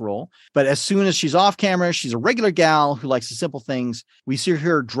playing in this role, but as soon as she's off camera, she's a regular gal who likes the simple things. We see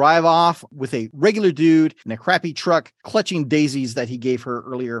her drive off with a regular dude in a crappy truck, clutching daisies that he gave her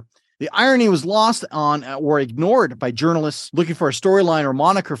earlier. The irony was lost on or ignored by journalists looking for a storyline or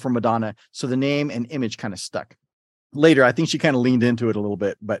moniker for Madonna, so the name and image kind of stuck. Later, I think she kind of leaned into it a little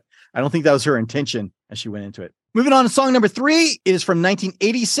bit, but I don't think that was her intention as she went into it. Moving on to song number 3, it is from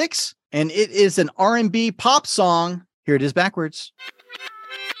 1986, and it is an R&B pop song. Here it is backwards.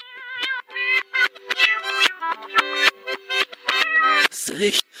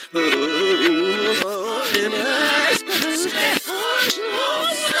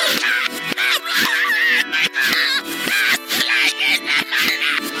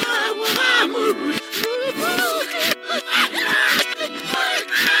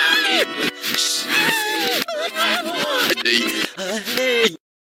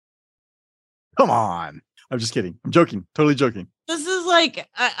 Come on. I'm just kidding. I'm joking. Totally joking. This is like,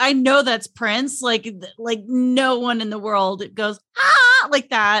 I know that's Prince. Like no one in the world goes, like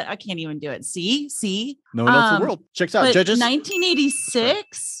that. I can't even do it. See? No one else in the world. Checks out, judges.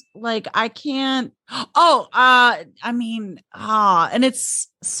 1986. Like I can't. And it's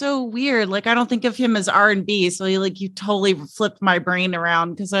so weird. Like I don't think of him as R&B. So you totally flipped my brain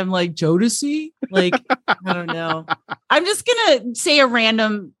around because I'm like Jodeci. Like I don't know. I'm just gonna say a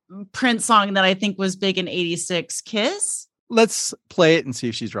random Prince song that I think was big in 86. Kiss. Let's play it and see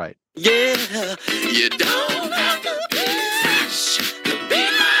if she's right. Yeah, you don't have to be fresh to be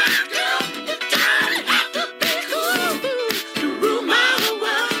my girl. You don't have to be cool to rule my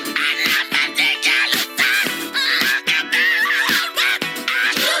world. I love my dick, I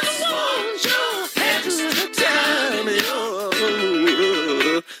just want your head to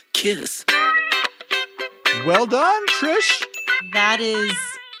time. Kiss. Well done, Trish. That is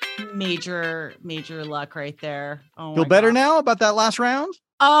major luck right there. Oh, feel better now about that last round?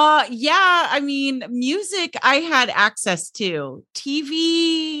 Yeah. I mean, music I had access to.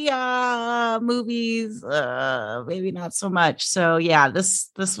 TV, movies, maybe not so much. So yeah, this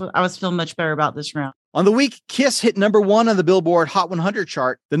I was feeling much better about this round. On the week, Kiss hit number 1 on the Billboard Hot 100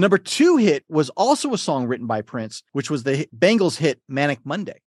 chart. The number 2 hit was also a song written by Prince, which was the Bangles hit Manic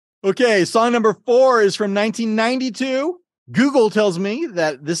Monday. Okay, song number 4 is from 1992. Google tells me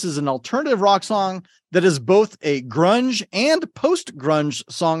that this is an alternative rock song that is both a grunge and post-grunge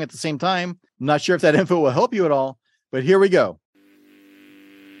song at the same time. I'm not sure if that info will help you at all, but here we go.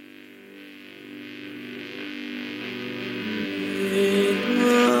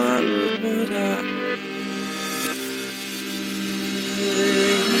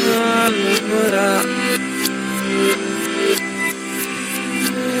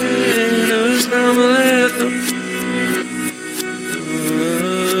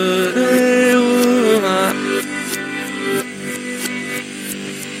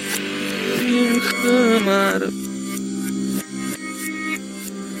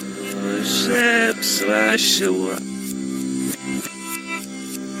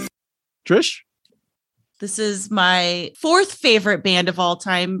 Trish? This is my 4th favorite band of all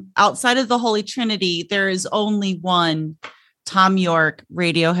time. Outside of the Holy Trinity, there is only one: Thom Yorke,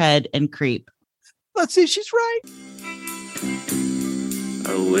 Radiohead, and Creep. Let's see if she's right.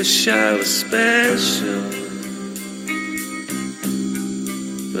 I wish I was special,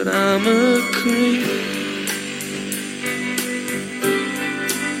 but I'm a creep.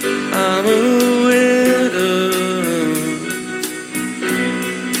 I'm a widow.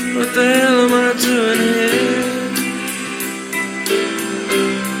 What the hell am I doing here?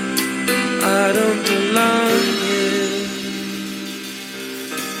 I don't belong here.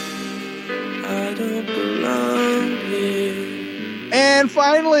 I don't belong here. And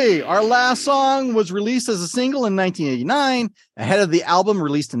finally, our last song was released as a single in 1989, ahead of the album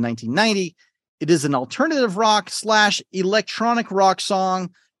released in 1990. It is an alternative rock / electronic rock song.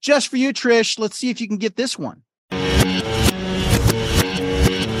 Just for you, Trish. Let's see if you can get this one.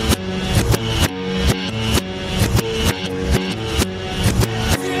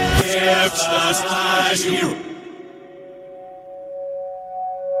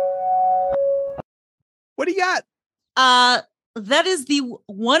 What do you got? That is the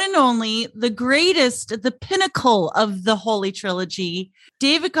one and only, the greatest, the pinnacle of the Holy Trilogy,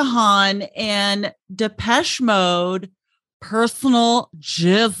 David Gahan and Depeche Mode, Personal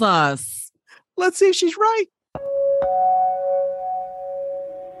Jesus. Let's see if she's right.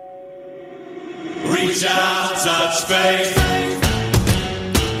 Reach out, touch faith.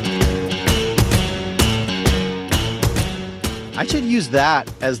 I should use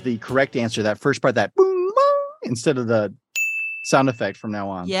that as the correct answer, that first part, that boom, boom, instead of the sound effect from now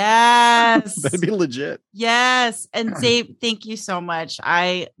on. Yes. That'd be legit. Yes. And Zabe, thank you so much.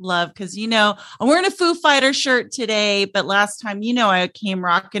 I love, because, I'm wearing a Foo Fighter shirt today, but last time, I came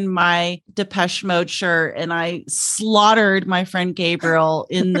rocking my Depeche Mode shirt and I slaughtered my friend Gabriel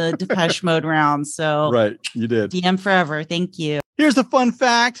in the Depeche Mode round. So Right. You did. DM forever. Thank you. Here's the fun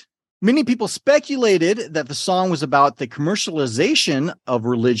fact. Many people speculated that the song was about the commercialization of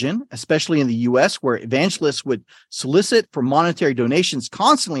religion, especially in the U.S., where evangelists would solicit for monetary donations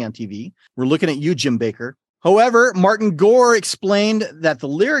constantly on TV. We're looking at you, Jim Baker. However, Martin Gore explained that the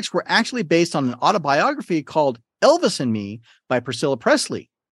lyrics were actually based on an autobiography called Elvis and Me by Priscilla Presley.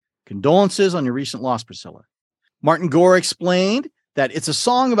 Condolences on your recent loss, Priscilla. Martin Gore explained that it's a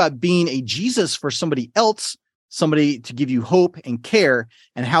song about being a Jesus for somebody else, somebody to give you hope and care,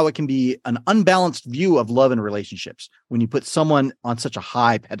 and how it can be an unbalanced view of love and relationships when you put someone on such a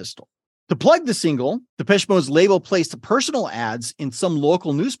high pedestal. To plug the single, Depeche Mode's label placed personal ads in some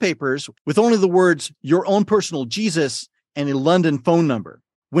local newspapers with only the words, "Your own personal Jesus," and a London phone number.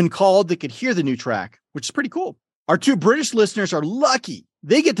 When called, they could hear the new track, which is pretty cool. Our 2 British listeners are lucky.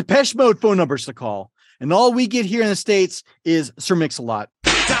 They get Depeche Mode phone numbers to call, and all we get here in the States is Sir Mix-a-Lot.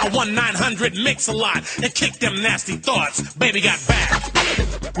 Dial 1-900-MIX-A-LOT and kick them nasty thoughts. Baby got back.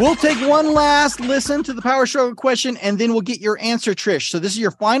 We'll take one last listen to the Power Struggle question, and then we'll get your answer, Trish. So this is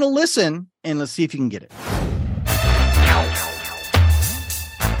your final listen, and let's see if you can get it.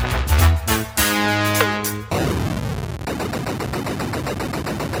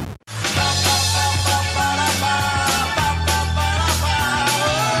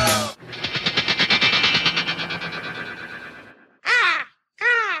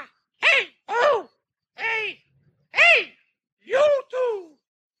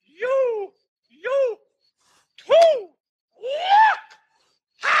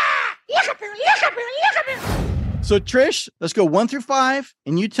 So Trish, let's go 1 through 5,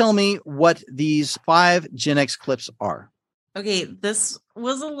 and you tell me what these 5 Gen X clips are. Okay, this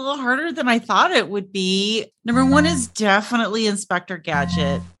was a little harder than I thought it would be. Number 1 is definitely Inspector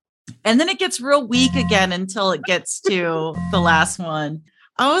Gadget. And then it gets real weak again until it gets to the last one.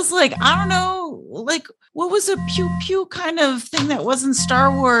 I was like, I don't know, like, what was a pew pew kind of thing that wasn't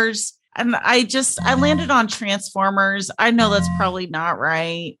Star Wars? And I landed on Transformers. I know that's probably not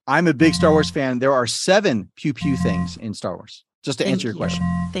right. I'm a big Star Wars fan. There are 7 pew pew things in Star Wars, just to answer your question.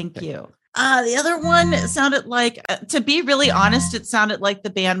 Thank you. The other one sounded like, to be really honest, it sounded like the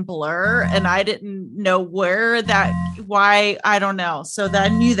band Blur, and I didn't know why, I don't know. So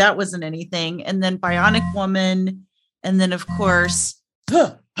that I knew that wasn't anything. And then Bionic Woman, and then of course,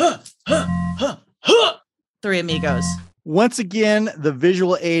 Three Amigos. Once again, the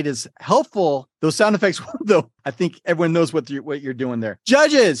visual aid is helpful. Those sound effects, though, I think everyone knows what you're doing there.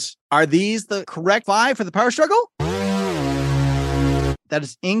 Judges, are these the correct 5 for the Power Struggle? That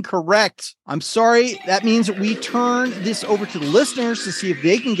is incorrect. I'm sorry. That means that we turn this over to the listeners to see if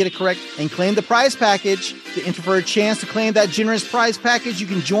they can get it correct and claim the prize package. To enter for a chance to claim that generous prize package, you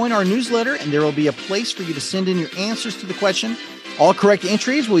can join our newsletter, and there will be a place for you to send in your answers to the question. All correct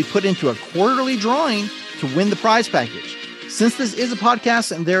entries will be put into a quarterly drawing to win the prize package. Since this is a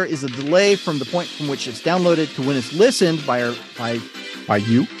podcast and there is a delay from the point from which it's downloaded to when it's listened by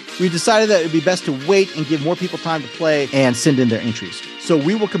you, we decided that it would be best to wait and give more people time to play and send in their entries. So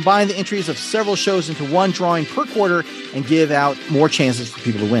we will combine the entries of several shows into one drawing per quarter and give out more chances for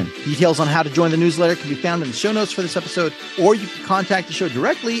people to win. Details on how to join the newsletter can be found in the show notes for this episode, or you can contact the show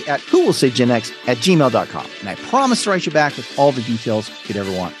directly at whowillsaygenx@gmail.com. And I promise to write you back with all the details you could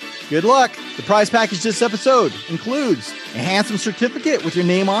ever want. Good luck. The prize package this episode includes a handsome certificate with your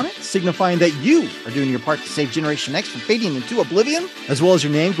name on it, signifying that you are doing your part to save Generation X from fading into oblivion, as well as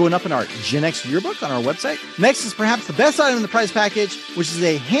your name going up in our Gen X yearbook on our website. Next is perhaps the best item in the prize package, which is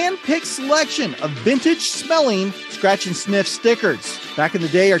a hand-picked selection of vintage-smelling scratch and sniff stickers. Back in the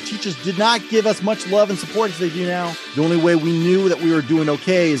day, our teachers did not give us much love and support as they do now. The only way we knew that we were doing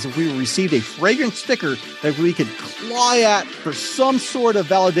okay is if we received a fragrant sticker that we could claw at for some sort of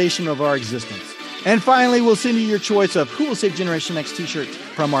validation of our existence. And finally, we'll send you your choice of Who Will Save Generation X t-shirts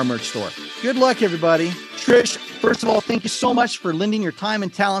from our merch store. Good luck, everybody. Trish, first of all, thank you so much for lending your time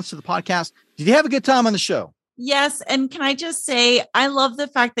and talents to the podcast. Did you have a good time on the show? Yes. And can I just say, I love the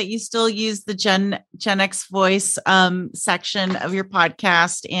fact that you still use the Gen X voice section of your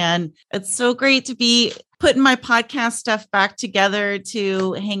podcast. And it's so great to be putting my podcast stuff back together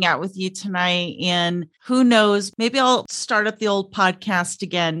to hang out with you tonight. And who knows, maybe I'll start up the old podcast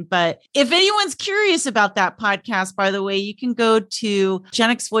again. But if anyone's curious about that podcast, by the way, you can go to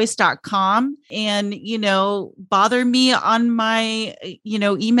genxvoice.com and, bother me on my,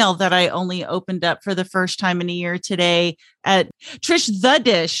 email that I only opened up for the first time in a year today. at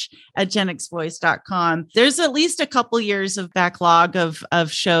trishthedish@genxvoice.com. There's at least a couple years of backlog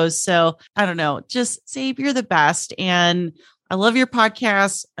of shows. So I don't know, just Zabe, you're the best. And I love your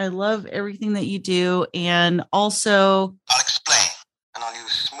podcast. I love everything that you do. And also, I'll explain, and I'll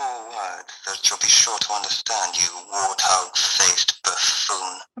use small words that you'll be sure to understand, you warthog-faced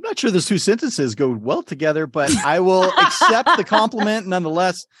buffoon. I'm not sure those two sentences go well together, but I will accept the compliment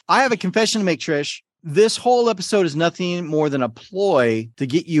nonetheless. I have a confession to make, Trish. This whole episode is nothing more than a ploy to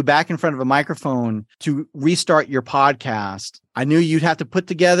get you back in front of a microphone to restart your podcast. I knew you'd have to put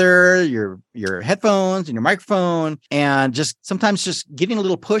together your headphones and your microphone, and just sometimes just getting a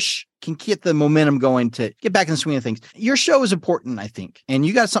little push can get the momentum going to get back in the swing of things. Your show is important, I think, and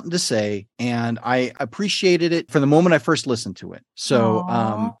you got something to say, and I appreciated it from the moment I first listened to it. So,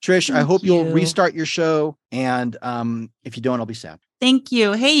 Trish, I hope you'll restart your show, and if you don't, I'll be sad. thank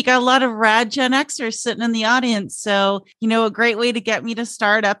you. Hey, you got a lot of rad Gen Xers sitting in the audience. So, a great way to get me to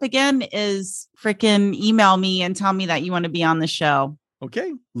start up again is freaking email me and tell me that you want to be on the show.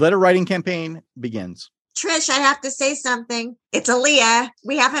 Okay. Letter writing campaign begins. Trish, I have to say something. It's Aaliyah.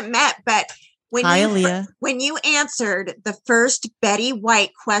 We haven't met, but when you answered the first Betty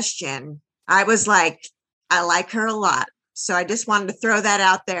White question, I was like, I like her a lot. So I just wanted to throw that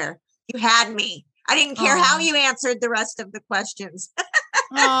out there. You had me. I didn't care how you answered the rest of the questions.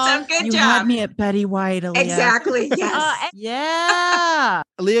 So good you job. had me at Betty White, Aaliyah. Exactly. Yes. Yeah.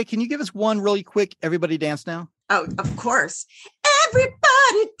 Aaliyah, can you give us one really quick Everybody Dance Now? Oh, of course.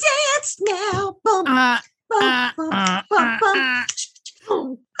 Everybody dance now. Boom, boom, boom, boom,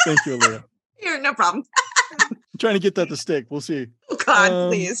 boom. Thank you, Aaliyah. Here, no problem. I'm trying to get that to stick. We'll see. Oh, God,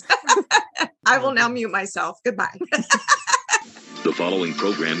 please. I will now mute myself. Goodbye. The following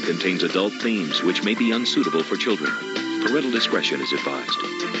program contains adult themes which may be unsuitable for children. Parental discretion is advised.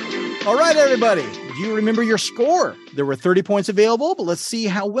 All right, everybody. Do you remember your score? There were 30 points available, but let's see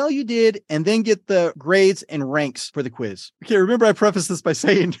how well you did and then get the grades and ranks for the quiz. Okay, remember I prefaced this by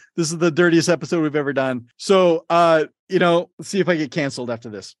saying this is the dirtiest episode we've ever done. So, let's see if I get canceled after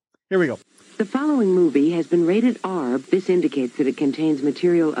this. Here we go. The following movie has been rated R. This indicates that it contains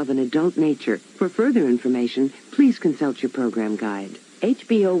material of an adult nature. For further information, please consult your program guide.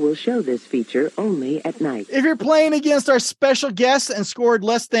 HBO will show this feature only at night. If you're playing against our special guest and scored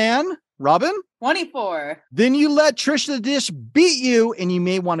less than, Robin? 24. Then you let Trish the Dish beat you, and you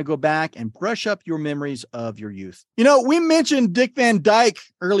may want to go back and brush up your memories of your youth. We mentioned Dick Van Dyke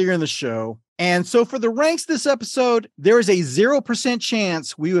earlier in the show. And so for the ranks this episode, there is a 0%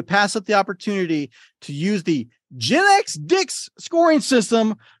 chance we would pass up the opportunity to use the Gen X Dicks scoring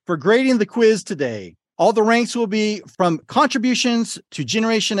system for grading the quiz today. All the ranks will be from contributions to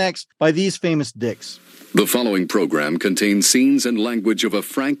Generation X by these famous dicks. The following program contains scenes and language of a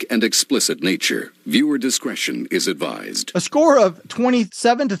frank and explicit nature. Viewer discretion is advised. A score of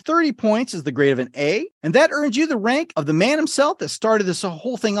 27 to 30 points is the grade of an A, and that earns you the rank of the man himself that started this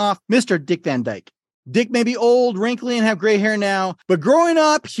whole thing off, Mr. Dick Van Dyke. Dick may be old, wrinkly, and have gray hair now, but growing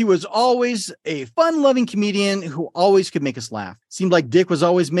up, he was always a fun-loving comedian who always could make us laugh. Seemed like Dick was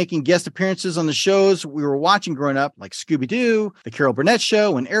always making guest appearances on the shows we were watching growing up, like Scooby-Doo, The Carol Burnett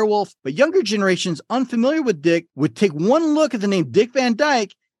Show, and Airwolf. But younger generations unfamiliar with Dick would take one look at the name Dick Van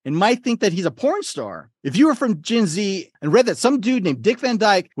Dyke and might think that he's a porn star. If you were from Gen Z and read that some dude named Dick Van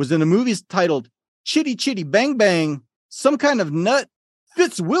Dyke was in the movies titled Chitty Chitty Bang Bang, Some Kind of Nut,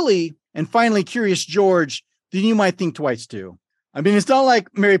 Fitz Willie, and finally Curious George, then you might think twice too. I mean, it's not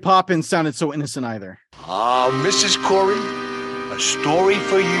like Mary Poppins sounded so innocent either. Mrs. Corey, a story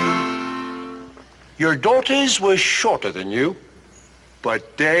for you. Your daughters were shorter than you,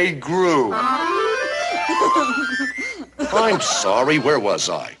 but they grew. I'm sorry, where was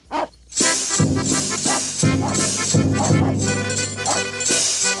I?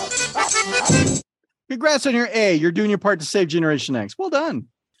 Congrats on your A. You're doing your part to save Generation X. Well done.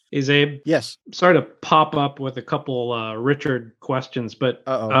 Hey, Zabe. Yes. Sorry to pop up with a couple Richard questions, but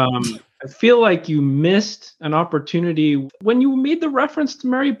I feel like you missed an opportunity. When you made the reference to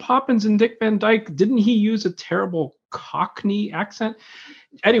Mary Poppins and Dick Van Dyke, didn't he use a terrible Cockney accent?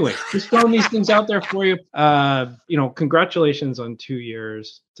 Anyway, just throwing these things out there for you. Congratulations on 2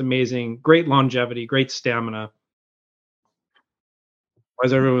 years. It's amazing. Great longevity, great stamina. Why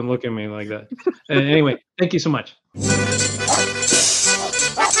is everyone looking at me like that? Anyway, thank you so much.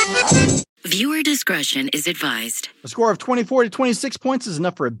 Viewer discretion is advised. A score of 24 to 26 points is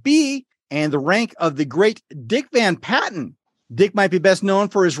enough for a B, and the rank of the great Dick Van Patten. Dick might be best known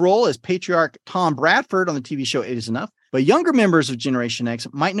for his role as patriarch Tom Bradford on the TV show It Is Enough, but younger members of Generation X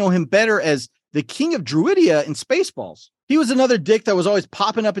might know him better as the King of Druidia in Spaceballs. He was another dick that was always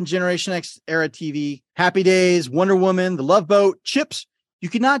popping up in Generation X era TV. Happy Days, Wonder Woman, The Love Boat, Chips. You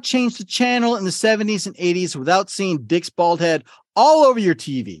could not change the channel in the 70s and 80s without seeing Dick's bald head all over your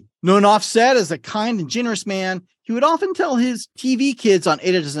TV. Known offset as a kind and generous man, he would often tell his TV kids on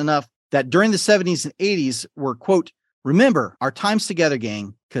 8 It Is Enough that during the 70s and 80s were, quote, remember our times together,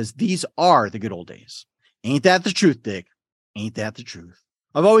 gang, because these are the good old days. Ain't that the truth, Dick? Ain't that the truth?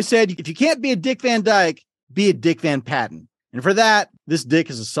 I've always said, if you can't be a Dick Van Dyke, be a Dick Van Patten. And for that, this Dick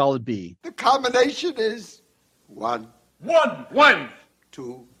is a solid B. The combination is 1, 1, 1,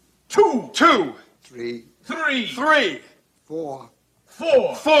 2, 2, 2, 3, 3, 3, 4,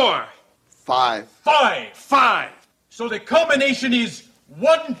 4, 4, 5, 5, 5. So the combination is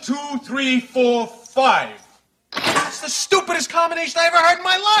 1, 2, 3, 4, 5. That's the stupidest combination I ever heard in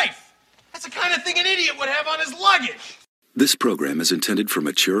my life. That's the kind of thing an idiot would have on his luggage. This program is intended for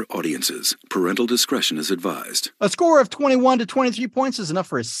mature audiences. Parental discretion is advised. A score of 21 to 23 points is enough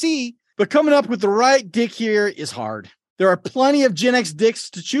for a C, but coming up with the right Dick here is hard. There are plenty of Gen X Dicks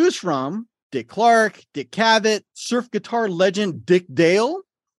to choose from. Dick Clark, Dick Cavett, surf guitar legend Dick Dale?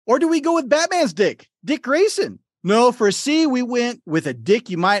 Or do we go with Batman's Dick, Dick Grayson? No, for a C, we went with a Dick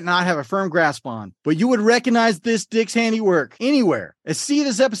you might not have a firm grasp on, but you would recognize this Dick's handiwork anywhere. A C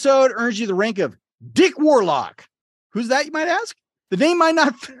this episode earns you the rank of Dick Warlock. Who's that, you might ask? The name might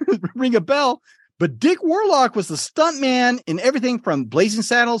not ring a bell, but Dick Warlock was the stuntman in everything from Blazing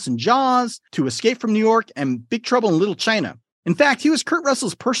Saddles and Jaws to Escape from New York and Big Trouble in Little China. In fact, he was Kurt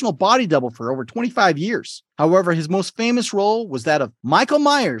Russell's personal body double for over 25 years. However, his most famous role was that of Michael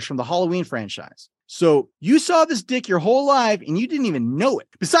Myers from the Halloween franchise. So you saw this Dick your whole life and you didn't even know it.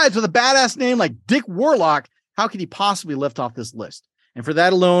 Besides, with a badass name like Dick Warlock, how could he possibly left off this list? And for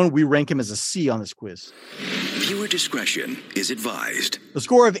that alone, we rank him as a C on this quiz. Viewer discretion is advised. The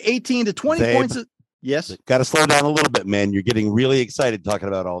score of 18 to 20 Zabe, points. Yes. Got to slow down a little bit, man. You're getting really excited talking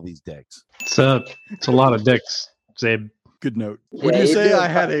about all these dicks. It's a lot of dicks, Zabe. Good note. Would you say I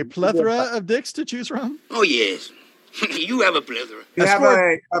had a plethora of dicks to choose from? Oh, yes. You have a plethora. You have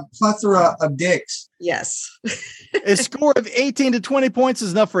a plethora of dicks. Yes. A score of 18 to 20 points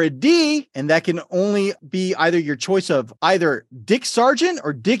is enough for a D, and that can only be either your choice of either Dick Sargent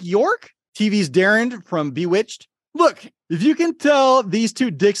or Dick York. TV's Darren from Bewitched. Look, if you can tell these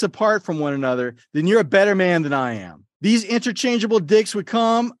two dicks apart from one another, then you're a better man than I am. These interchangeable dicks would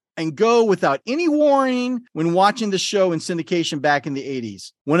come and go without any warning when watching the show in syndication back in the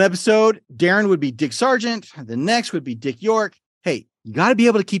 80s. One episode, Darren would be Dick Sargent. The next would be Dick York. Hey, you got to be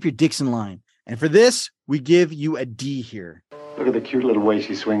able to keep your dicks in line. And for this, we give you a D here. Look at the cute little way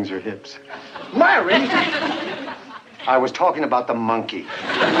she swings her hips. Larry! I was talking about the monkey.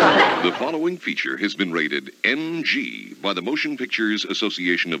 The following feature has been rated NG by the Motion Pictures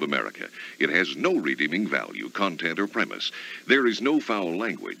Association of America. It has no redeeming value, content, or premise. There is no foul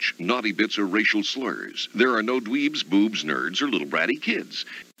language, naughty bits, or racial slurs. There are no dweebs, boobs, nerds, or little bratty kids.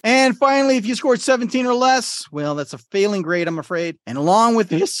 And finally, if you scored 17 or less, well, that's a failing grade, I'm afraid. And along with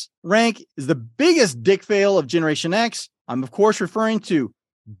this rank is the biggest dick fail of Generation X. I'm, of course, referring to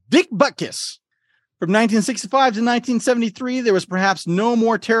Dick Butkus. From 1965 to 1973, there was perhaps no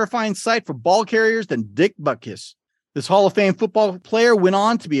more terrifying sight for ball carriers than Dick Butkus. This Hall of Fame football player went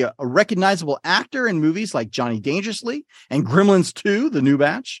on to be a recognizable actor in movies like Johnny Dangerously and Gremlins 2, The New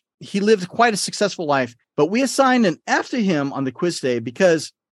Batch. He lived quite a successful life, but we assigned an F to him on the quiz today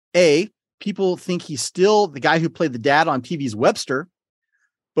because A, people think he's still the guy who played the dad on TV's Webster,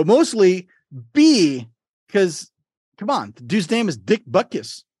 but mostly B, because, come on, the dude's name is Dick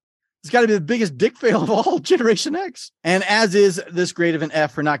Butkus. It's got to be the biggest dick fail of all Generation X. And as is this grade of an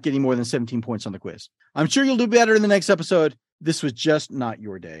F for not getting more than 17 points on the quiz. I'm sure you'll do better in the next episode. This was just not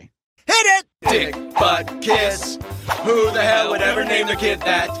your day. Hit it! Dick Butt Kiss. Who the hell would ever name their kid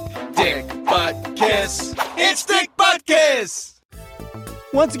that? Dick Butt Kiss. It's Dick Butt Kiss!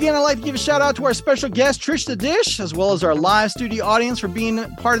 Once again, I'd like to give a shout out to our special guest, Trish the Dish, as well as our live studio audience for being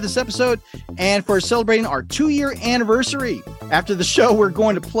part of this episode and for celebrating our 2-year anniversary. After the show, we're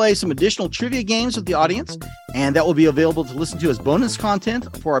going to play some additional trivia games with the audience, and that will be available to listen to as bonus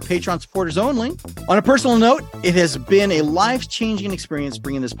content for our Patreon supporters only. On a personal note, it has been a life-changing experience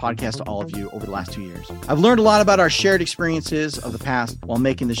bringing this podcast to all of you over the last 2 years. I've learned a lot about our shared experiences of the past while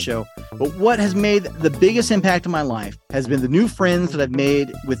making this show, but what has made the biggest impact in my life has been the new friends that I've made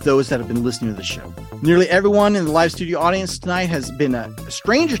with those that have been listening to the show. Nearly everyone in the live studio audience tonight has been a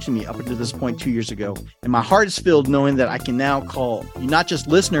stranger to me up until this point 2 years ago, and my heart is filled knowing that I can now call you not just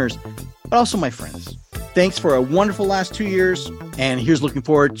listeners, but also my friends. Thanks for a wonderful last 2 years, and here's looking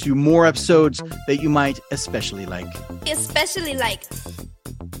forward to more episodes that you might especially like.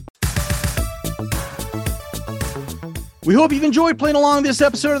 We hope you've enjoyed playing along this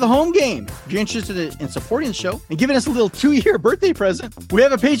episode of The Home Game. If you're interested in supporting the show and giving us a little 2-year birthday present, we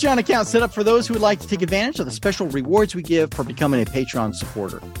have a Patreon account set up for those who would like to take advantage of the special rewards we give for becoming a Patreon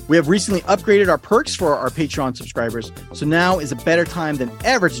supporter. We have recently upgraded our perks for our Patreon subscribers, so now is a better time than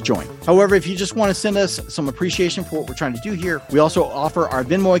ever to join. However, if you just want to send us some appreciation for what we're trying to do here, we also offer our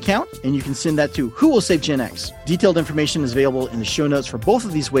Venmo account, and you can send that to Who Will Save Gen X. Detailed information is available in the show notes for both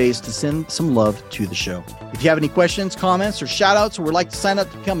of these ways to send some love to the show. If you have any questions, comments, or shout-outs, or would like to sign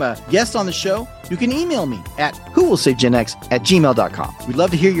up to become a guest on the show, you can email me at whowillsavegenx@gmail.com. We'd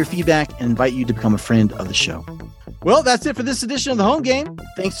love to hear your feedback and invite you to become a friend of the show. Well, that's it for this edition of The Home Game.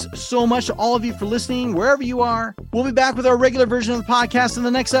 Thanks so much to all of you for listening, wherever you are. We'll be back with our regular version of the podcast in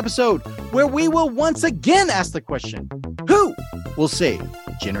the next episode, where we will once again ask the question, who will save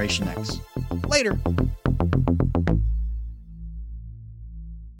Generation X? Later.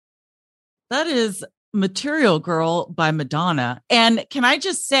 That is Material Girl by Madonna. And can I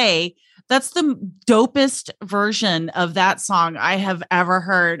just say, that's the dopest version of that song I have ever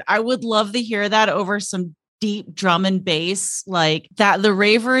heard. I would love to hear that over some deep drum and bass, like that. The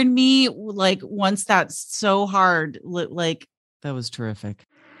raver in me, like, wants that so hard. Like, that was terrific.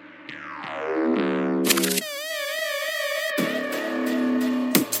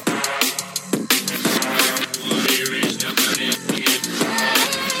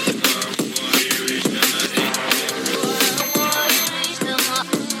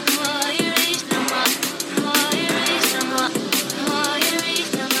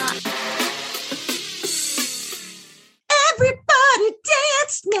 Everybody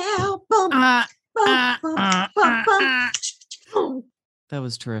dance now. Boom, That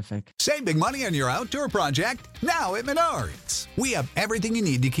was terrific. Save big money on your outdoor project now at Menards. We have everything you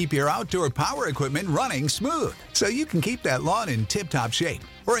need to keep your outdoor power equipment running smooth, so you can keep that lawn in tip-top shape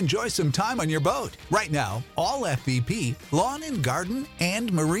or enjoy some time on your boat. Right now, all FVP, lawn and garden,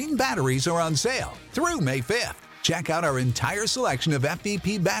 and marine batteries are on sale through May 5th. Check out our entire selection of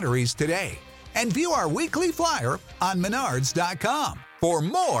FVP batteries today and view our weekly flyer on Menards.com for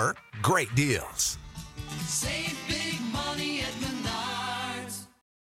more great deals. Save big money